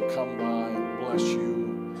wants to come by and bless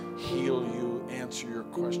you, heal you, answer your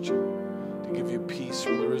question, to give you peace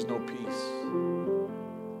where there is no peace.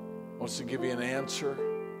 Wants to give you an answer.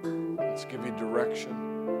 Wants to give you direction.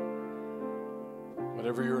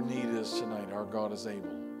 Whatever your need is tonight, our God is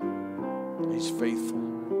able. He's faithful.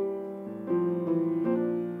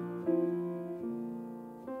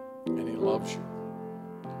 And He loves you.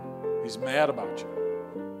 He's mad about you.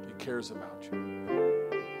 He cares about you.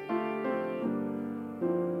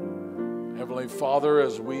 Heavenly Father,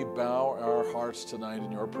 as we bow our hearts tonight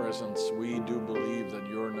in your presence, we do believe that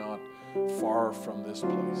you're not far from this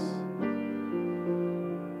place.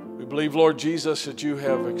 We believe, Lord Jesus, that you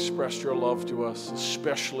have expressed your love to us,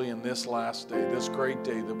 especially in this last day, this great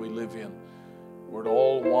day that we live in, where it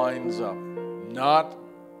all winds up. Not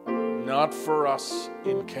for us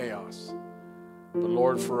in chaos, but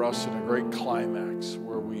Lord, for us in a great climax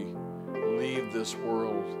where we leave this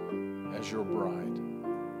world as your bride.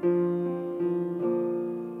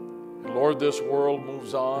 And Lord, this world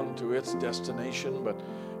moves on to its destination, but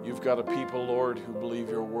you've got a people, Lord, who believe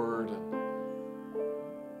your word, and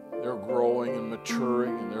they're growing and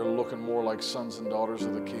maturing, and they're looking more like sons and daughters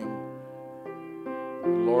of the King.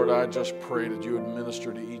 Lord, I just pray that you would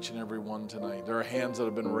minister to each and every one tonight. There are hands that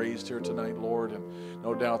have been raised here tonight, Lord, and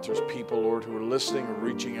no doubt there's people, Lord, who are listening or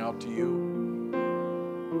reaching out to you.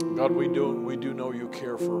 God, we do know you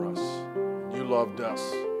care for us. You loved us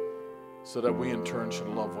so that we in turn should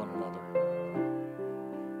love one another.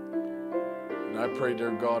 And I pray,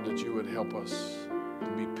 dear God, that you would help us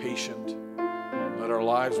to be patient. Let our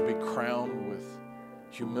lives be crowned with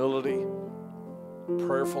humility,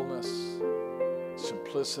 prayerfulness,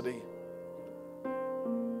 simplicity,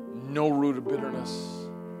 no root of bitterness.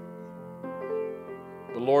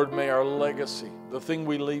 But Lord, may our legacy, the thing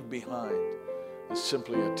we leave behind, is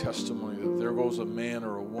simply a testimony that there goes a man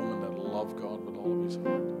or a woman that loved God with all of his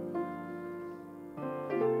heart.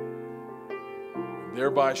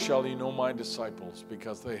 Thereby shall ye know my disciples,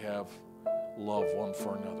 because they have love one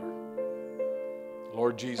for another.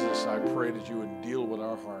 Lord Jesus, I pray that you would deal with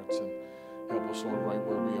our hearts and help us, Lord, right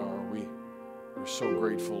where we are. We're so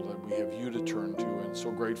grateful that we have you to turn to, and so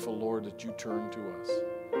grateful, Lord, that you turn to us.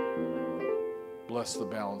 Bless the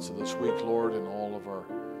balance of this week, Lord, and all of our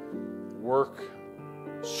work,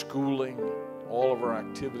 schooling, all of our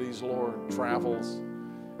activities, Lord, travels.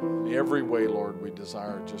 In every way, Lord, we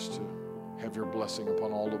desire just to have your blessing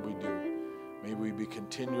upon all that we do. May we be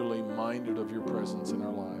continually minded of your presence in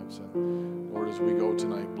our lives. And Lord, as we go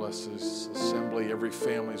tonight, bless this assembly. Every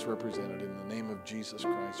family is represented. In the name of Jesus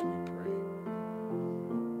Christ, we pray.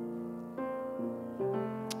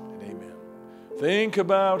 And amen. Think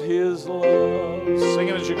about his love. Sing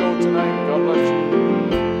it as you go tonight. God bless you.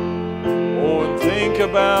 Oh, and think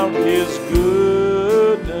about his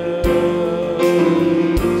goodness.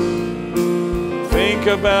 Think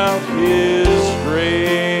about his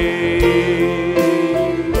grace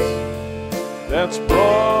that's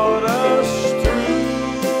brought us through.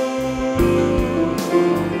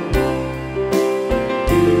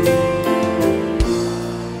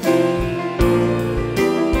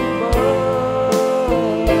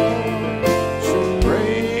 So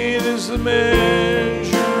great is the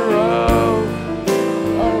measure of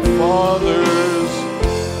our Father's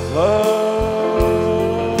love.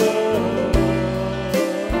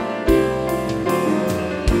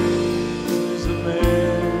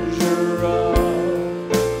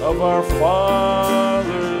 Our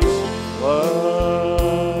Father's love,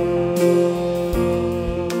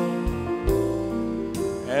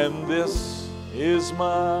 and this is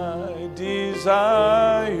my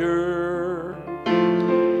desire,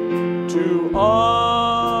 to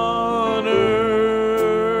honor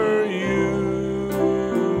you,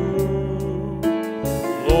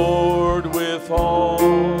 Lord, with all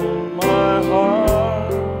my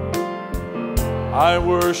heart. I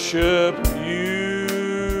worship you.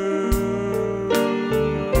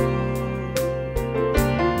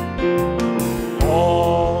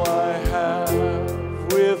 All I have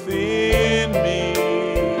within me,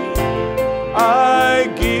 I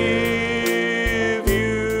give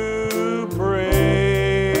you praise.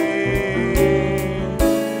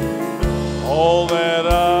 All that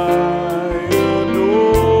I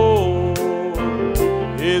adore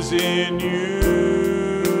is in you.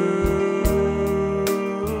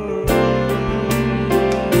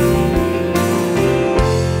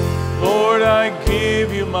 Lord, I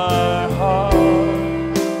give you my heart.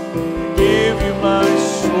 Give you my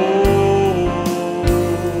soul.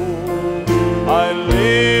 I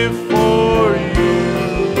live for you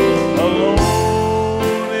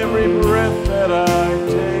alone. Every breath that I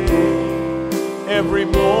take, every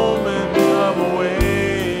moment I'm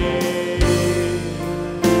awake.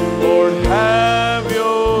 Lord, have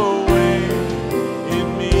your way in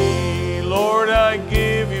me. Lord, I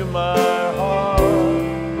give you my heart.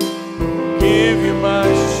 Give you my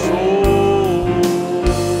soul.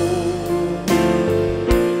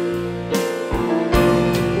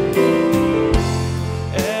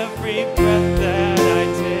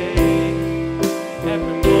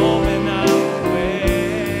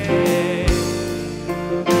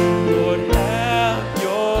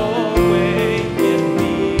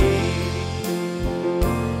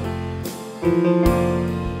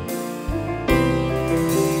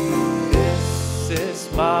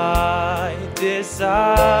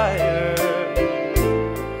 Desire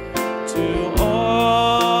to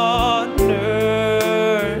honor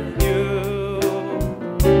you,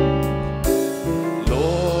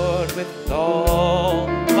 Lord, with all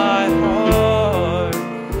my heart.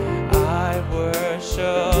 I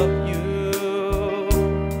worship you.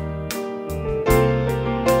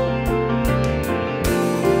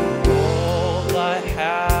 All I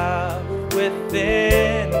have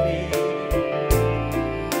within me,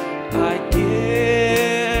 I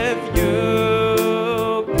give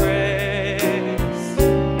you praise.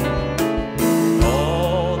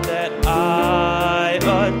 All that I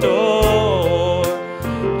adore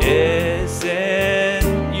is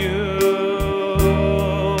in you.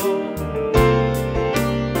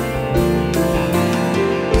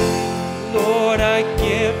 Lord, I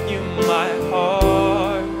give you my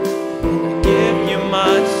heart. I give you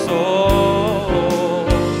my soul.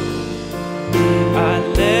 I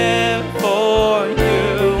live for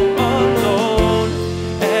you alone.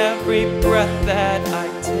 Every breath that I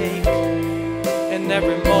take, and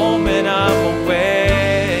every moment I'm away.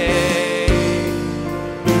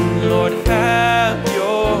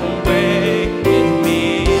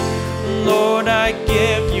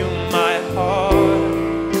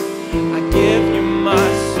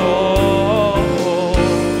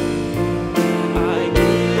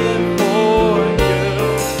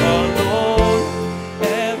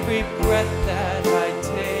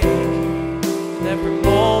 every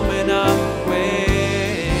moment